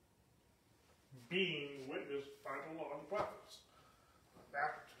 Being witnessed by the law and the prophets.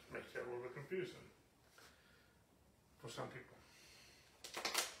 That just makes it a little bit confusing for some people.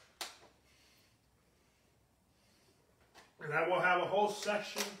 And I will have a whole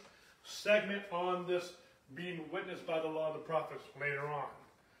segment on this being witnessed by the law and the prophets later on.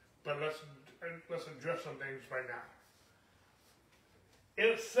 But let's address some things right now.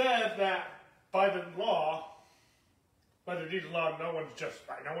 It says that by the law, by the deeds of the law, no one's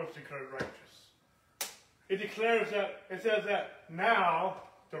justified. No one's declared righteous. It declares that, it says that now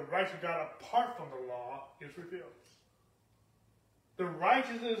the righteousness of God apart from the law is revealed. The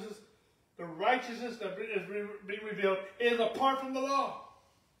righteousness that is being revealed is apart from the law.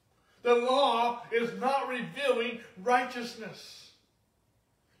 The law is not revealing righteousness.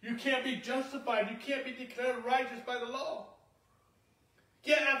 You can't be justified. You can't be declared righteous by the law.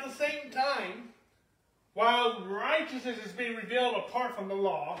 Yet at the same time, while righteousness is being revealed apart from the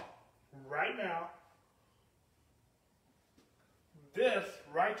law, right now, this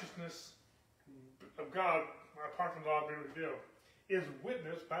righteousness of God, apart from the law being revealed, is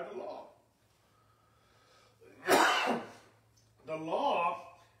witnessed by the law. The law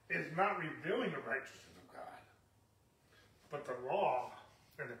is not revealing the righteousness of God, but the law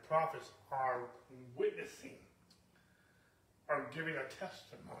and the prophets are witnessing, are giving a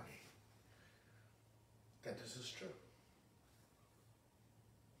testimony that this is true.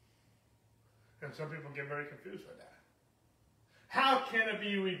 And some people get very confused with that. How can it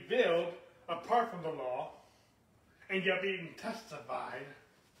be revealed apart from the law and yet being testified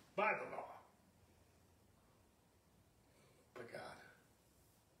by the law? But God.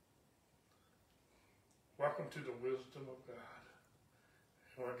 Welcome to the wisdom of God.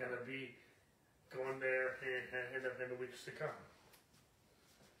 And we're going to be going there in the weeks to come.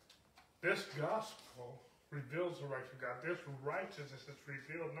 This gospel reveals the righteousness of God. This righteousness is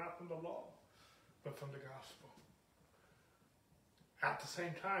revealed not from the law, but from the gospel. At the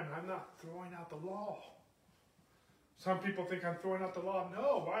same time, I'm not throwing out the law. Some people think I'm throwing out the law.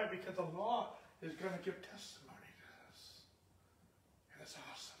 No, why? Because the law is going to give testimony to this. And it's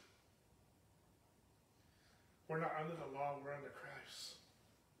awesome. We're not under the law, we're under Christ.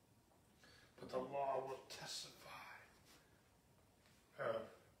 But the law will testify of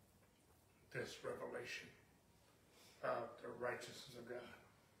this revelation of the righteousness of God.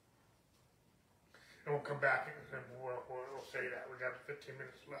 And we'll come back and we'll say that. We got 15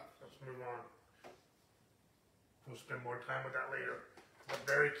 minutes left. Let's move on. We'll spend more time with that later. It's a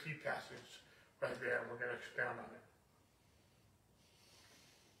very key passage right there. We're going to expound on it.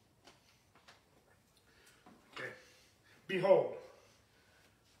 Okay. Behold.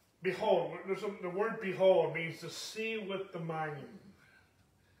 Behold. The word behold means to see with the mind.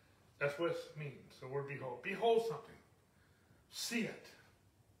 That's what it means, the word behold. Behold something. See it.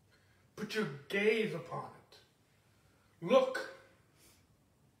 Put your gaze upon it. Look.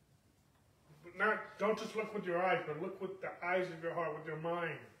 Don't just look with your eyes, but look with the eyes of your heart, with your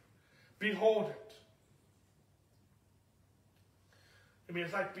mind. Behold it. I mean,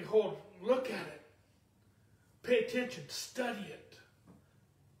 it's like, behold, look at it. Pay attention, study it.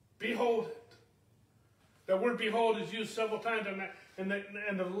 Behold it. The word behold is used several times, in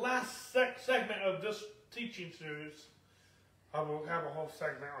the last segment of this teaching series, I will have a whole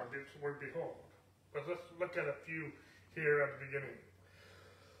segment on this word behold. But let's look at a few here at the beginning.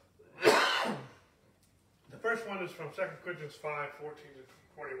 The first one is from 2 Corinthians 5:14 to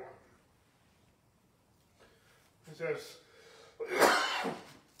 21. It says,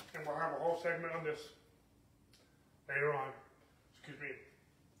 and we'll have a whole segment on this later on. Excuse me.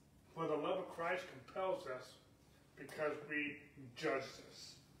 For the love of Christ compels us because we judge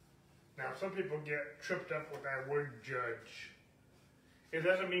this. Now, some people get tripped up with that word judge. It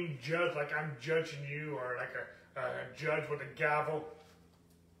doesn't mean judge like I'm judging you, or like a judge with a gavel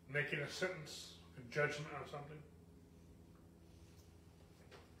making a sentence, a judgment on something.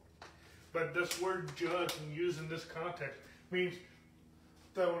 But this word judge, and used in this context, means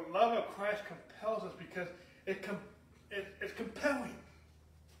the love of Christ compels us because it's compelling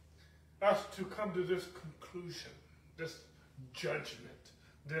us to come to this conclusion, this judgment,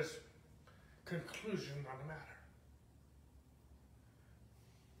 this conclusion on the matter.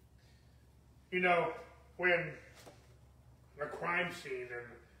 You know, when a crime scene and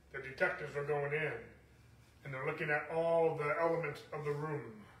the detectives are going in and they're looking at all the elements of the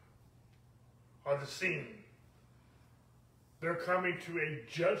room or the scene, they're coming to a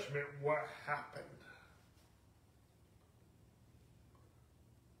judgment what happened.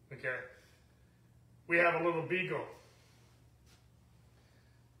 Okay? We have a little beagle.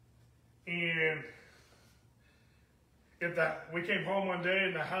 And we came home one day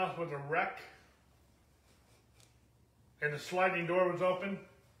and the house was a wreck, and the sliding door was open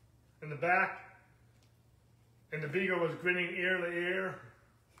in the back, and the beagle was grinning ear to ear.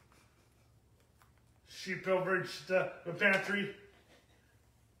 She pillaged the pantry.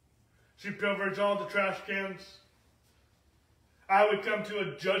 She pillaged all the trash cans. I would come to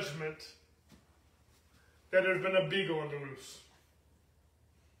a judgment that there's been a beagle on the loose.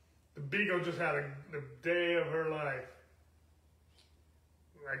 The beagle just had the day of her life.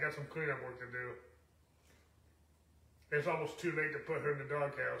 I got some cleanup work to do. It's almost too late to put her in the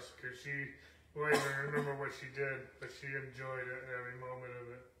doghouse because she won't even remember what she did, but she enjoyed it every moment of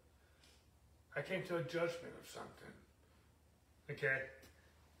it. I came to a judgment of something. Okay?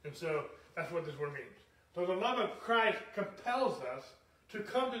 And so that's what this word means. So the love of Christ compels us to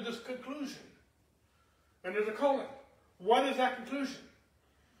come to this conclusion. And there's a colon. What is that conclusion?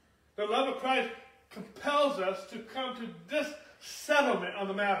 The love of Christ compels us to come to this settlement on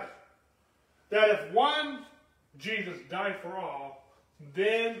the matter. That if one, Jesus, died for all,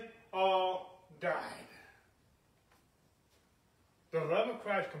 then all died. The love of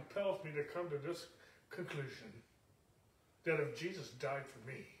Christ compels me to come to this conclusion. That if Jesus died for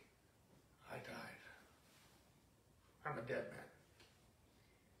me, I died. I'm a dead man.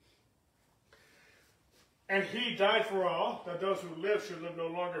 And he died for all, that those who live should live no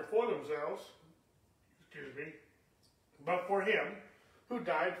longer for themselves, but for him who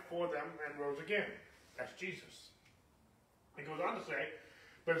died for them and rose again. That's Jesus. He goes on to say,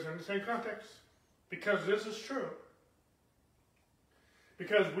 but it's in the same context, because this is true.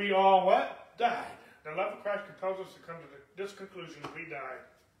 Because we all what? Died. The love of Christ compels us to come to this conclusion, we died.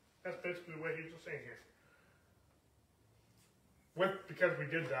 That's basically what he's saying here. Because we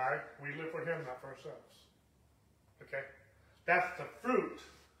did die, we live for him, not for ourselves. Okay? That's the fruit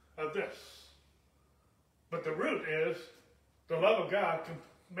of this. But the root is the love of God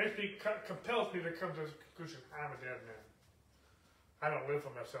compels me to come to this conclusion. I'm a dead man. I don't live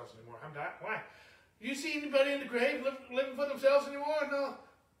for myself anymore. I'm not. Why? You see anybody in the grave living for themselves anymore? No.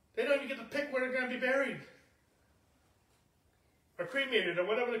 They don't even get to pick where they're going to be buried. Or cremated, or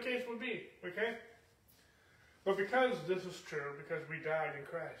whatever the case would be. Okay? But because this is true, because we died in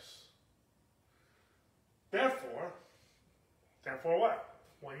Christ, therefore what?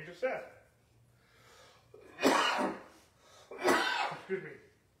 What you just said. Excuse me.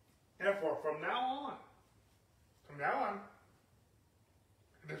 Therefore, from now on,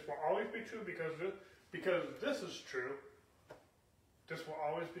 this will always be true because this is true. This will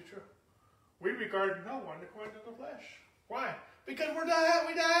always be true. We regard no one according to the flesh. Why? Because we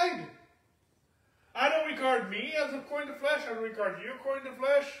died. I don't regard me as according to flesh. I don't regard you according to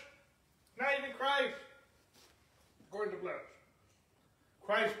flesh. Not even Christ according to flesh.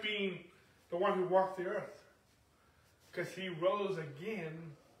 Christ being the one who walked the earth. Because he rose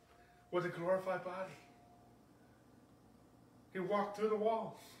again with a glorified body. He walked through the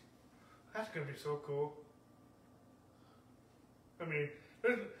walls. That's going to be so cool. I mean,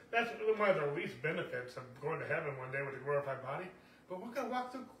 that's one of the least benefits of going to heaven one day with a glorified body. But we're going to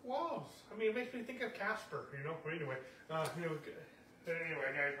walk through walls. I mean, it makes me think of Casper, you know. But anyway, anyway,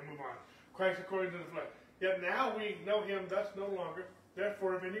 guys, I'll move on. Christ according to the flesh. Yet now we know him thus no longer.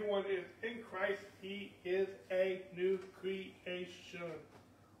 Therefore, if anyone is in Christ, he is a new creation.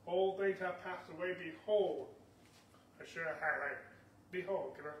 Old things have passed away. Behold. I should have highlighted.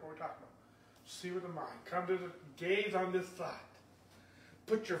 Behold, because that's what we're talking about. See with the mind. Come to the gaze on this thought.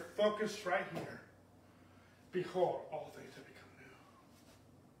 Put your focus right here. Behold, all things have become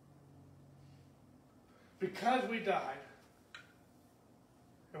new. Because we died,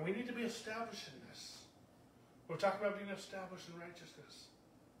 and we need to be established in this. We're talking about being established in righteousness.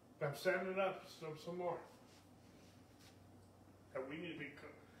 But I'm standing up some more. That we need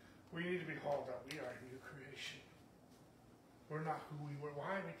to be hauled up. We are a new creation. We're not who we were.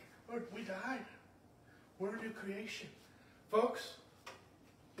 Why? We died. We're a new creation. Folks,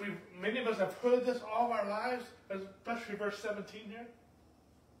 many of us have heard this all our lives, especially verse 17 here.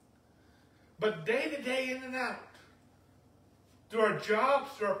 But day to day, in and out, through our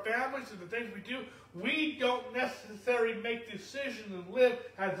jobs, through our families, through the things we do, we don't necessarily make decisions and live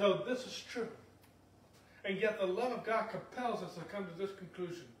as though this is true. And yet the love of God compels us to come to this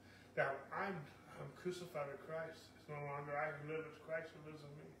conclusion, that I'm crucified with Christ. It's no longer I who live, it's Christ who lives in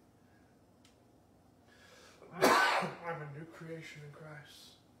me. I'm a new creation in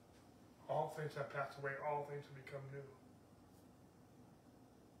Christ. All things have passed away. All things have become new.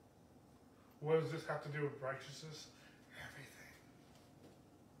 What does this have to do with righteousness? Everything.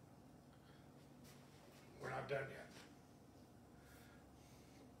 We're not done yet.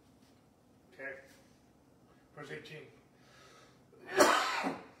 Okay. Verse 18.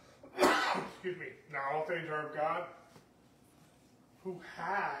 Excuse me. Now all things are of God, who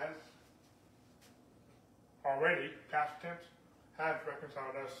has already, past tense, has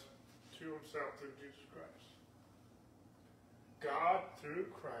reconciled us to himself through Jesus Christ. God through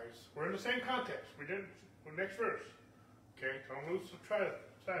Christ. We're in the same context. We didn't. The next verse. Okay, don't lose sight of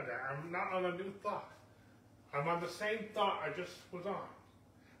that. I'm not on a new thought. I'm on the same thought I just was on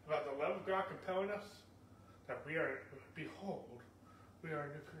about the love of God compelling us that we are. Behold, we are a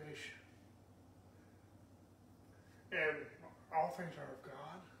new creation, and all things are of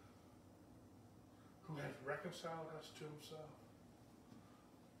God, who has reconciled us to himself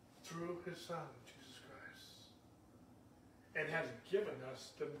through his Son, Jesus Christ, and has given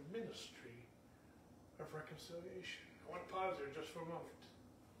us the ministry of reconciliation. I want to pause there just for a moment.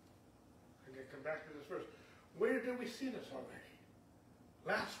 I'm going to come back to this verse. Where did we see this already?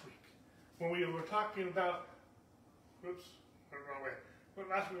 Last week, when we were talking about,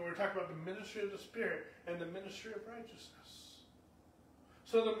 last week we were talking about the ministry of the Spirit and the ministry of righteousness.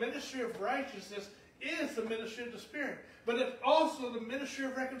 So the ministry of righteousness is the ministry of the Spirit, but it's also the ministry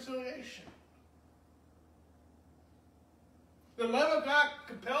of reconciliation. The love of God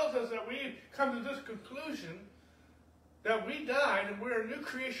compels us that we come to this conclusion that we died and we're a new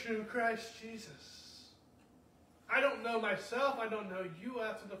creation in Christ Jesus. I don't know myself, I don't know you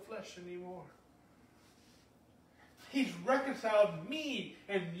after the flesh anymore. He's reconciled me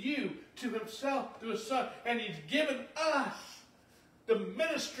and you to himself through his Son, and he's given us the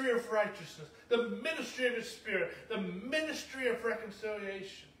ministry of righteousness, the ministry of his Spirit, the ministry of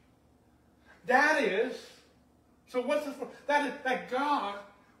reconciliation. That is, so what's this for? That is that God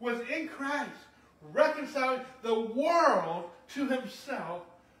was in Christ, reconciling the world to himself,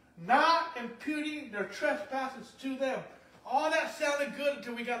 not imputing their trespasses to them. All that sounded good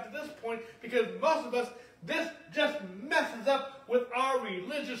until we got to this point, because most of us, this just messes up with our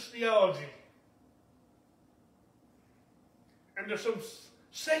religious theology. And there's some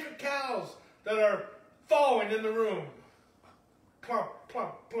sacred cows that are falling in the room. Plump,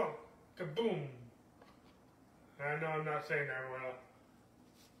 plump, plump, kaboom. I know I'm not saying that well.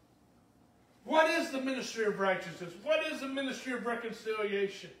 What is the ministry of righteousness? What is the ministry of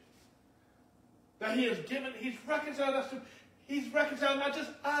reconciliation? That he has given, he's reconciled us to, he's reconciled not just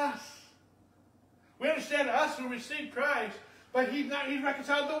us. We understand us who receive Christ, but he's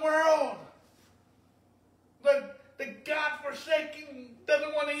reconciled the world. The God-forsaken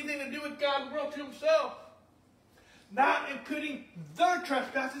doesn't want anything to do with God's world to himself. Not imputing their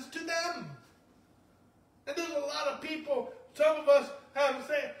trespasses to them. And there's a lot of people, some of us have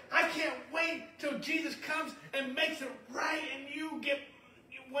said, I can't wait till Jesus comes and makes it right and you get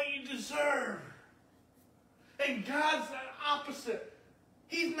what you deserve. And God's the opposite.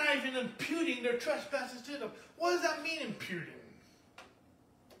 He's not even imputing their trespasses to them. What does that mean, imputing?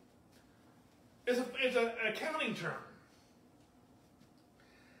 It's an accounting term.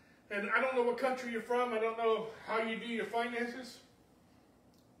 And I don't know what country you're from. I don't know how you do your finances.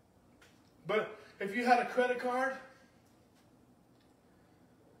 But if you had a credit card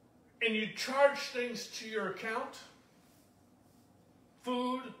and you charge things to your account,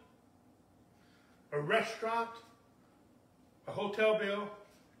 food, a restaurant, a hotel bill,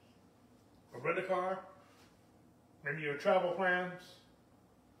 a rent-a-car, maybe your travel plans,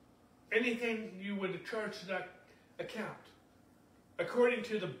 anything you would charge to that account. According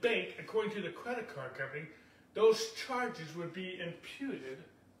to the bank, according to the credit card company, those charges would be imputed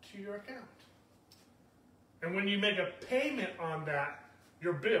to your account. And when you make a payment on that,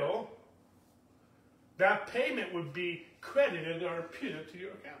 your bill, that payment would be credited or imputed to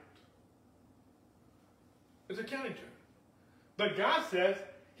your account. It's accounting term. But God says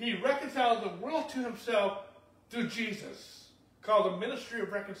he reconciled the world to himself through Jesus, called the ministry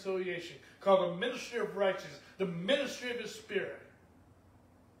of reconciliation, called the ministry of righteousness, the ministry of his Spirit.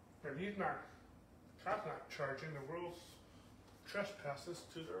 And God's not charging the world's trespasses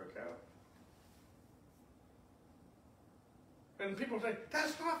to their account. And people say,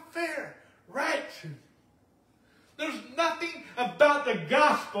 that's not fair. Right. There's nothing about the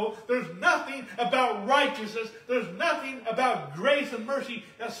gospel, there's nothing about righteousness, there's nothing about grace and mercy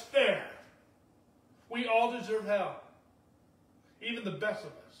that's fair. We all deserve hell. Even the best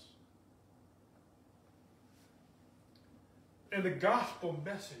of us. And the gospel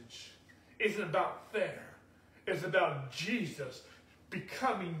message isn't about fair. It's about Jesus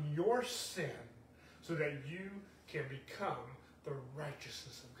becoming your sin so that you can become the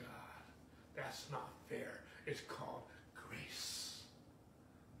righteousness of God. That's not fair. It's called grace.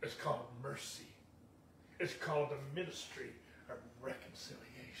 It's called mercy. It's called the ministry of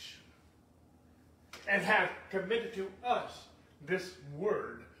reconciliation. And have committed to us this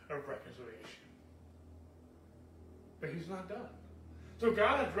word of reconciliation. But he's not done. So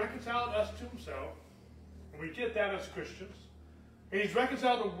God has reconciled us to himself. And we get that as Christians. And he's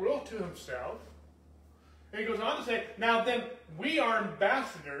reconciled the world to himself. And he goes on to say, now then, we are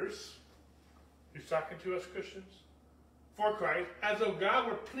ambassadors. He's talking to us Christians for Christ, as though God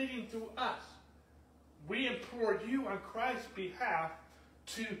were pleading through us. We implore you on Christ's behalf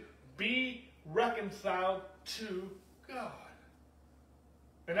to be reconciled to God.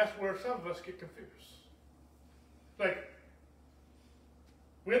 And that's where some of us get confused. Like,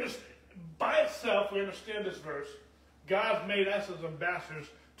 we understand, by itself, we understand this verse. God's made us as ambassadors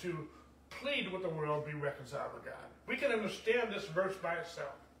to plead with the world, be reconciled to God. We can understand this verse by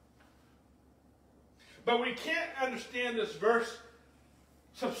itself. But we can't understand this verse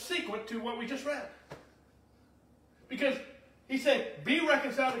subsequent to what we just read. Because he said, be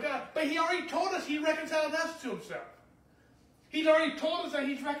reconciled to God. But he already told us he reconciled us to himself. He's already told us that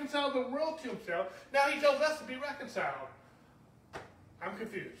he's reconciled the world to himself. Now he tells us to be reconciled. I'm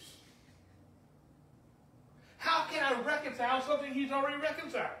confused. How can I reconcile something he's already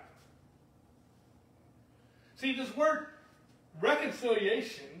reconciled? See, this word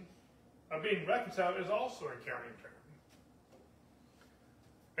reconciliation, of being reconciled, is also an accounting term.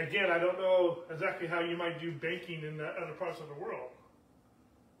 Again, I don't know exactly how you might do banking in other parts of the world.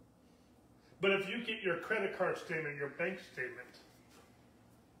 But if you get your credit card statement, your bank statement,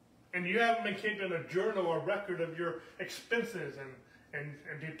 and you haven't been keeping a journal or record of your expenses and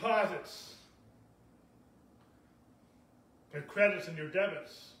deposits, your credits and your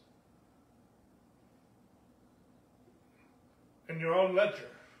debits, and your own ledger.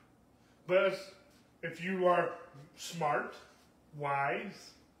 But if you are smart,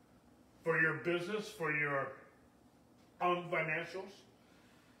 wise, for your business, for your own financials,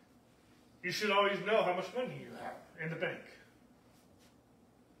 you should always know how much money you have in the bank.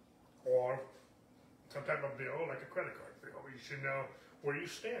 Or some type of bill, like a credit card bill. You should know where you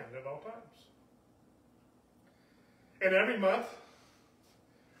stand at all times. And every month,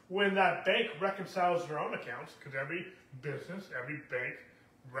 when that bank reconciles their own accounts, because every business, every bank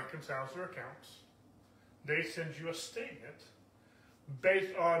reconciles their accounts, they send you a statement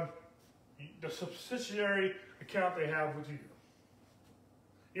based on the subsidiary account they have with you.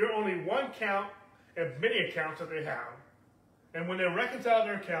 You're only one account of many accounts that they have. And when they reconcile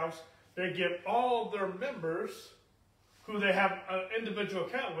their accounts, they give all their members, who they have an individual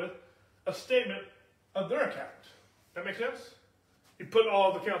account with, a statement of their account. That make sense? You put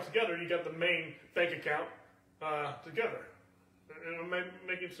all the accounts together, you got the main bank account together. It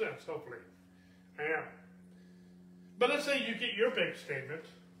making sense, hopefully. I am. But let's say you get your bank statement,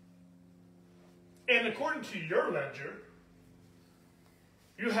 and according to your ledger,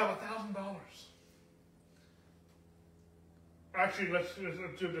 you have $1,000. Actually, let's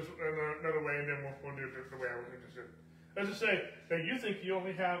do this another way, and then we'll do it the way I was going to do it. Let's just say that you think you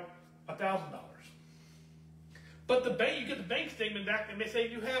only have $1,000. But the bank, you get the bank statement back, and they say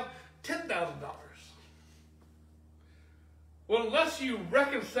you have $10,000. Well, unless you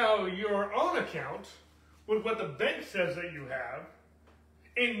reconcile your own account with what the bank says that you have,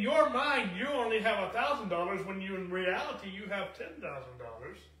 in your mind, you only have $1,000 when you, in reality, you have $10,000.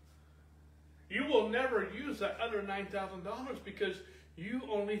 You will never use that other $9,000 because you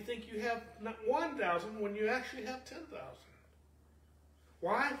only think you have $1,000 when you actually have $10,000.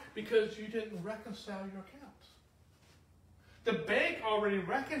 Why? Because you didn't reconcile your accounts. The bank already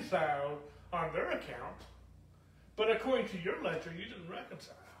reconciled on their account, but according to your ledger, you didn't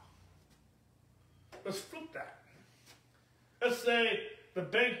reconcile. Let's flip that. Let's say the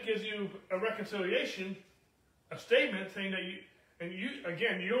bank gives you a reconciliation, a statement saying that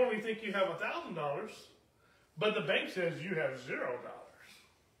you only think you have $1,000, but the bank says you have $0.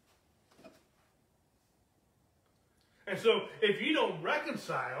 And so if you don't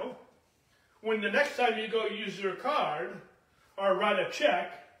reconcile, when the next time you go use your card or write a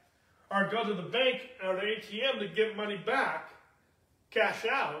check or go to the bank or the ATM to get money back, cash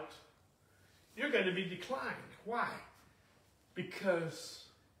out, you're going to be declined. Why? Because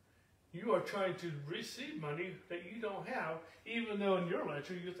you are trying to receive money that you don't have, even though in your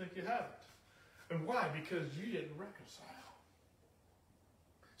ledger you think you have it. And why? Because you didn't reconcile.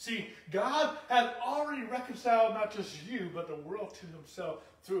 See, God had already reconciled not just you, but the world to himself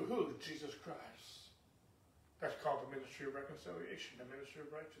through who? Jesus Christ. That's called the ministry of reconciliation, the ministry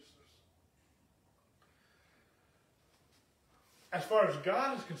of righteousness. As far as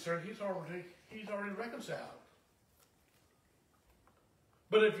God is concerned, he's already reconciled.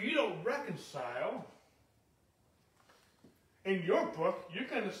 But if you don't reconcile, in your book, you're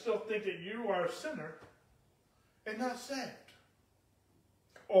going to still think that you are a sinner and not saved.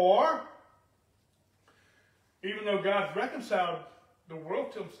 Or, even though God's reconciled the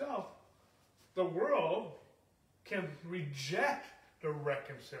world to himself, the world can reject the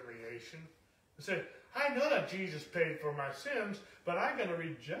reconciliation and say, I know that Jesus paid for my sins, but I'm going to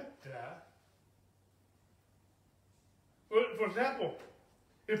reject that. For example,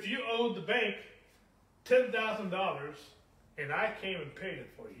 if you owed the bank $10,000 and I came and paid it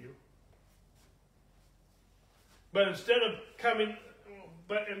for you, but instead of coming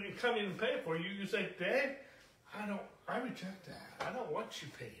and pay it for you, you say, Dave, I reject that. I don't want you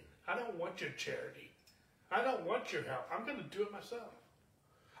paying. I don't want your charity. I don't want your help. I'm going to do it myself.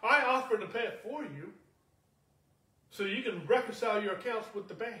 I offer to pay it for you so you can reconcile your accounts with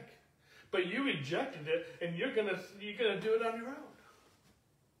the bank. But you rejected it, and you're gonna do it on your own.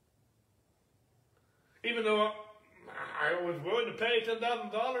 Even though I was willing to pay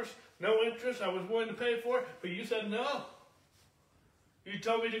 $10,000, no interest, I was willing to pay for it, but you said no. You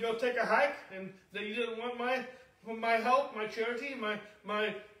told me to go take a hike, and that you didn't want my help, my charity, my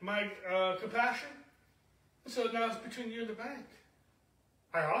compassion. So now it's between you and the bank.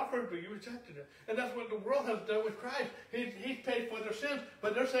 I offered, but you rejected it. And that's what the world has done with Christ. He's paid for their sins,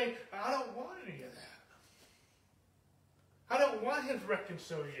 but they're saying, I don't want any of that. I don't want his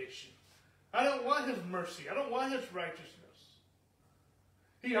reconciliation. I don't want his mercy. I don't want his righteousness.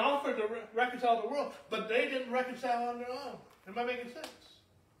 He offered to reconcile the world, but they didn't reconcile on their own. Am I making sense?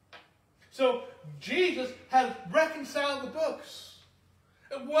 So Jesus has reconciled the books.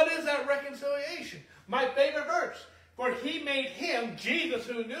 And what is that reconciliation? My favorite verse. For he made him, Jesus,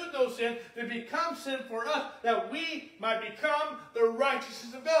 who knew no sin, to become sin for us, that we might become the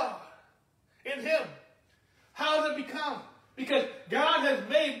righteousness of God in him. How does it become? Because God has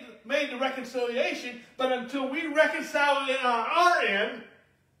made the reconciliation, but until we reconcile it on our end,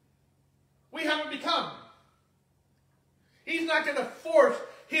 we haven't become. He's not going to force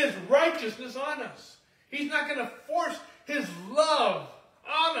his righteousness on us. He's not going to force his love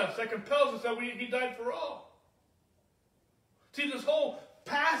on us that compels us that he died for all. See, this whole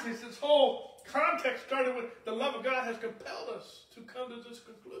passage, this whole context started with the love of God has compelled us to come to this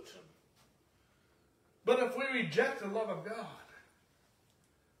conclusion. But if we reject the love of God,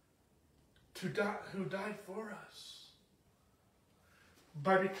 who died for us,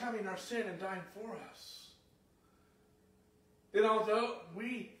 by becoming our sin and dying for us, then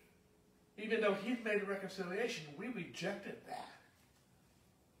even though he's made a reconciliation, we rejected that.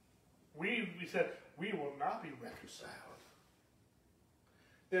 We said, we will not be reconciled.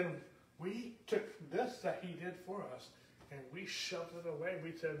 Then we took this that he did for us and we shoved it away.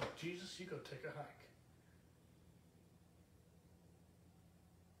 We said, Jesus, you go take a hike.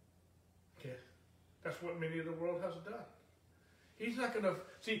 Okay. That's what many of the world has done. He's not going to,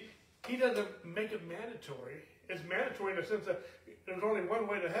 see, he doesn't make it mandatory. It's mandatory in the sense that there's only one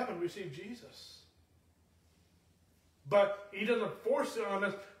way to heaven, receive Jesus. But he doesn't force it on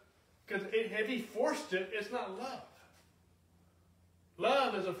us, because if he forced it, it's not love.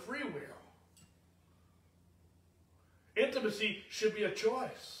 Love is a free will. Intimacy should be a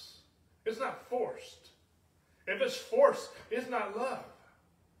choice. It's not forced. If it's forced, it's not love.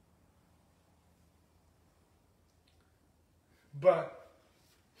 But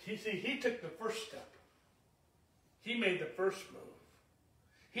he took the first step. He made the first move.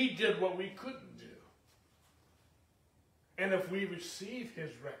 He did what we couldn't do. And if we receive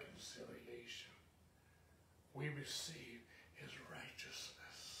his reconciliation, we receive his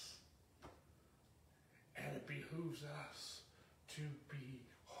righteousness. And it behooves us to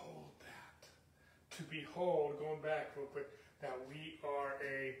behold that. To behold, going back real quick, that we are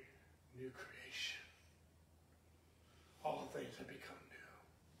a new creation. All things have become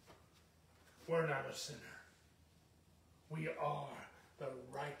new. We're not a sinner. We are the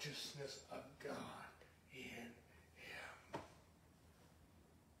righteousness of God in him.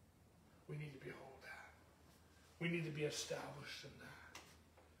 We need to behold that. We need to be established in that.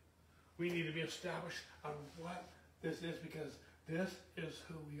 We need to be established on what this is, because this is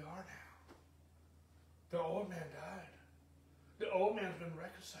who we are now. The old man died. The old man's been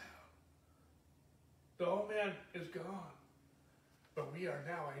reconciled. The old man is gone. But we are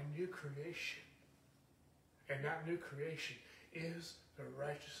now a new creation. And that new creation is the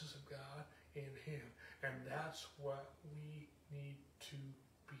righteousness of God in him. And that's what we need to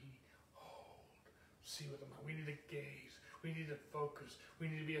behold. See with the mind. We need to gaze. We need to focus. We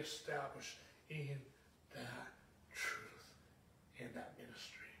need to be established in that truth, in that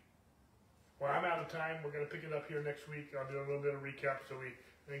ministry. Well, I'm out of time. We're going to pick it up here next week. I'll do a little bit of recap so we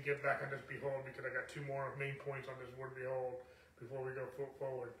can get back on this behold, because I got two more main points on this word behold before we go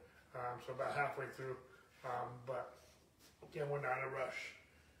forward. So about halfway through. But again, we're not in a rush.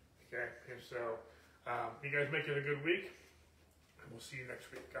 Okay? And so you guys make it a good week, and we'll see you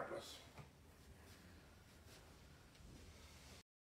next week. God bless.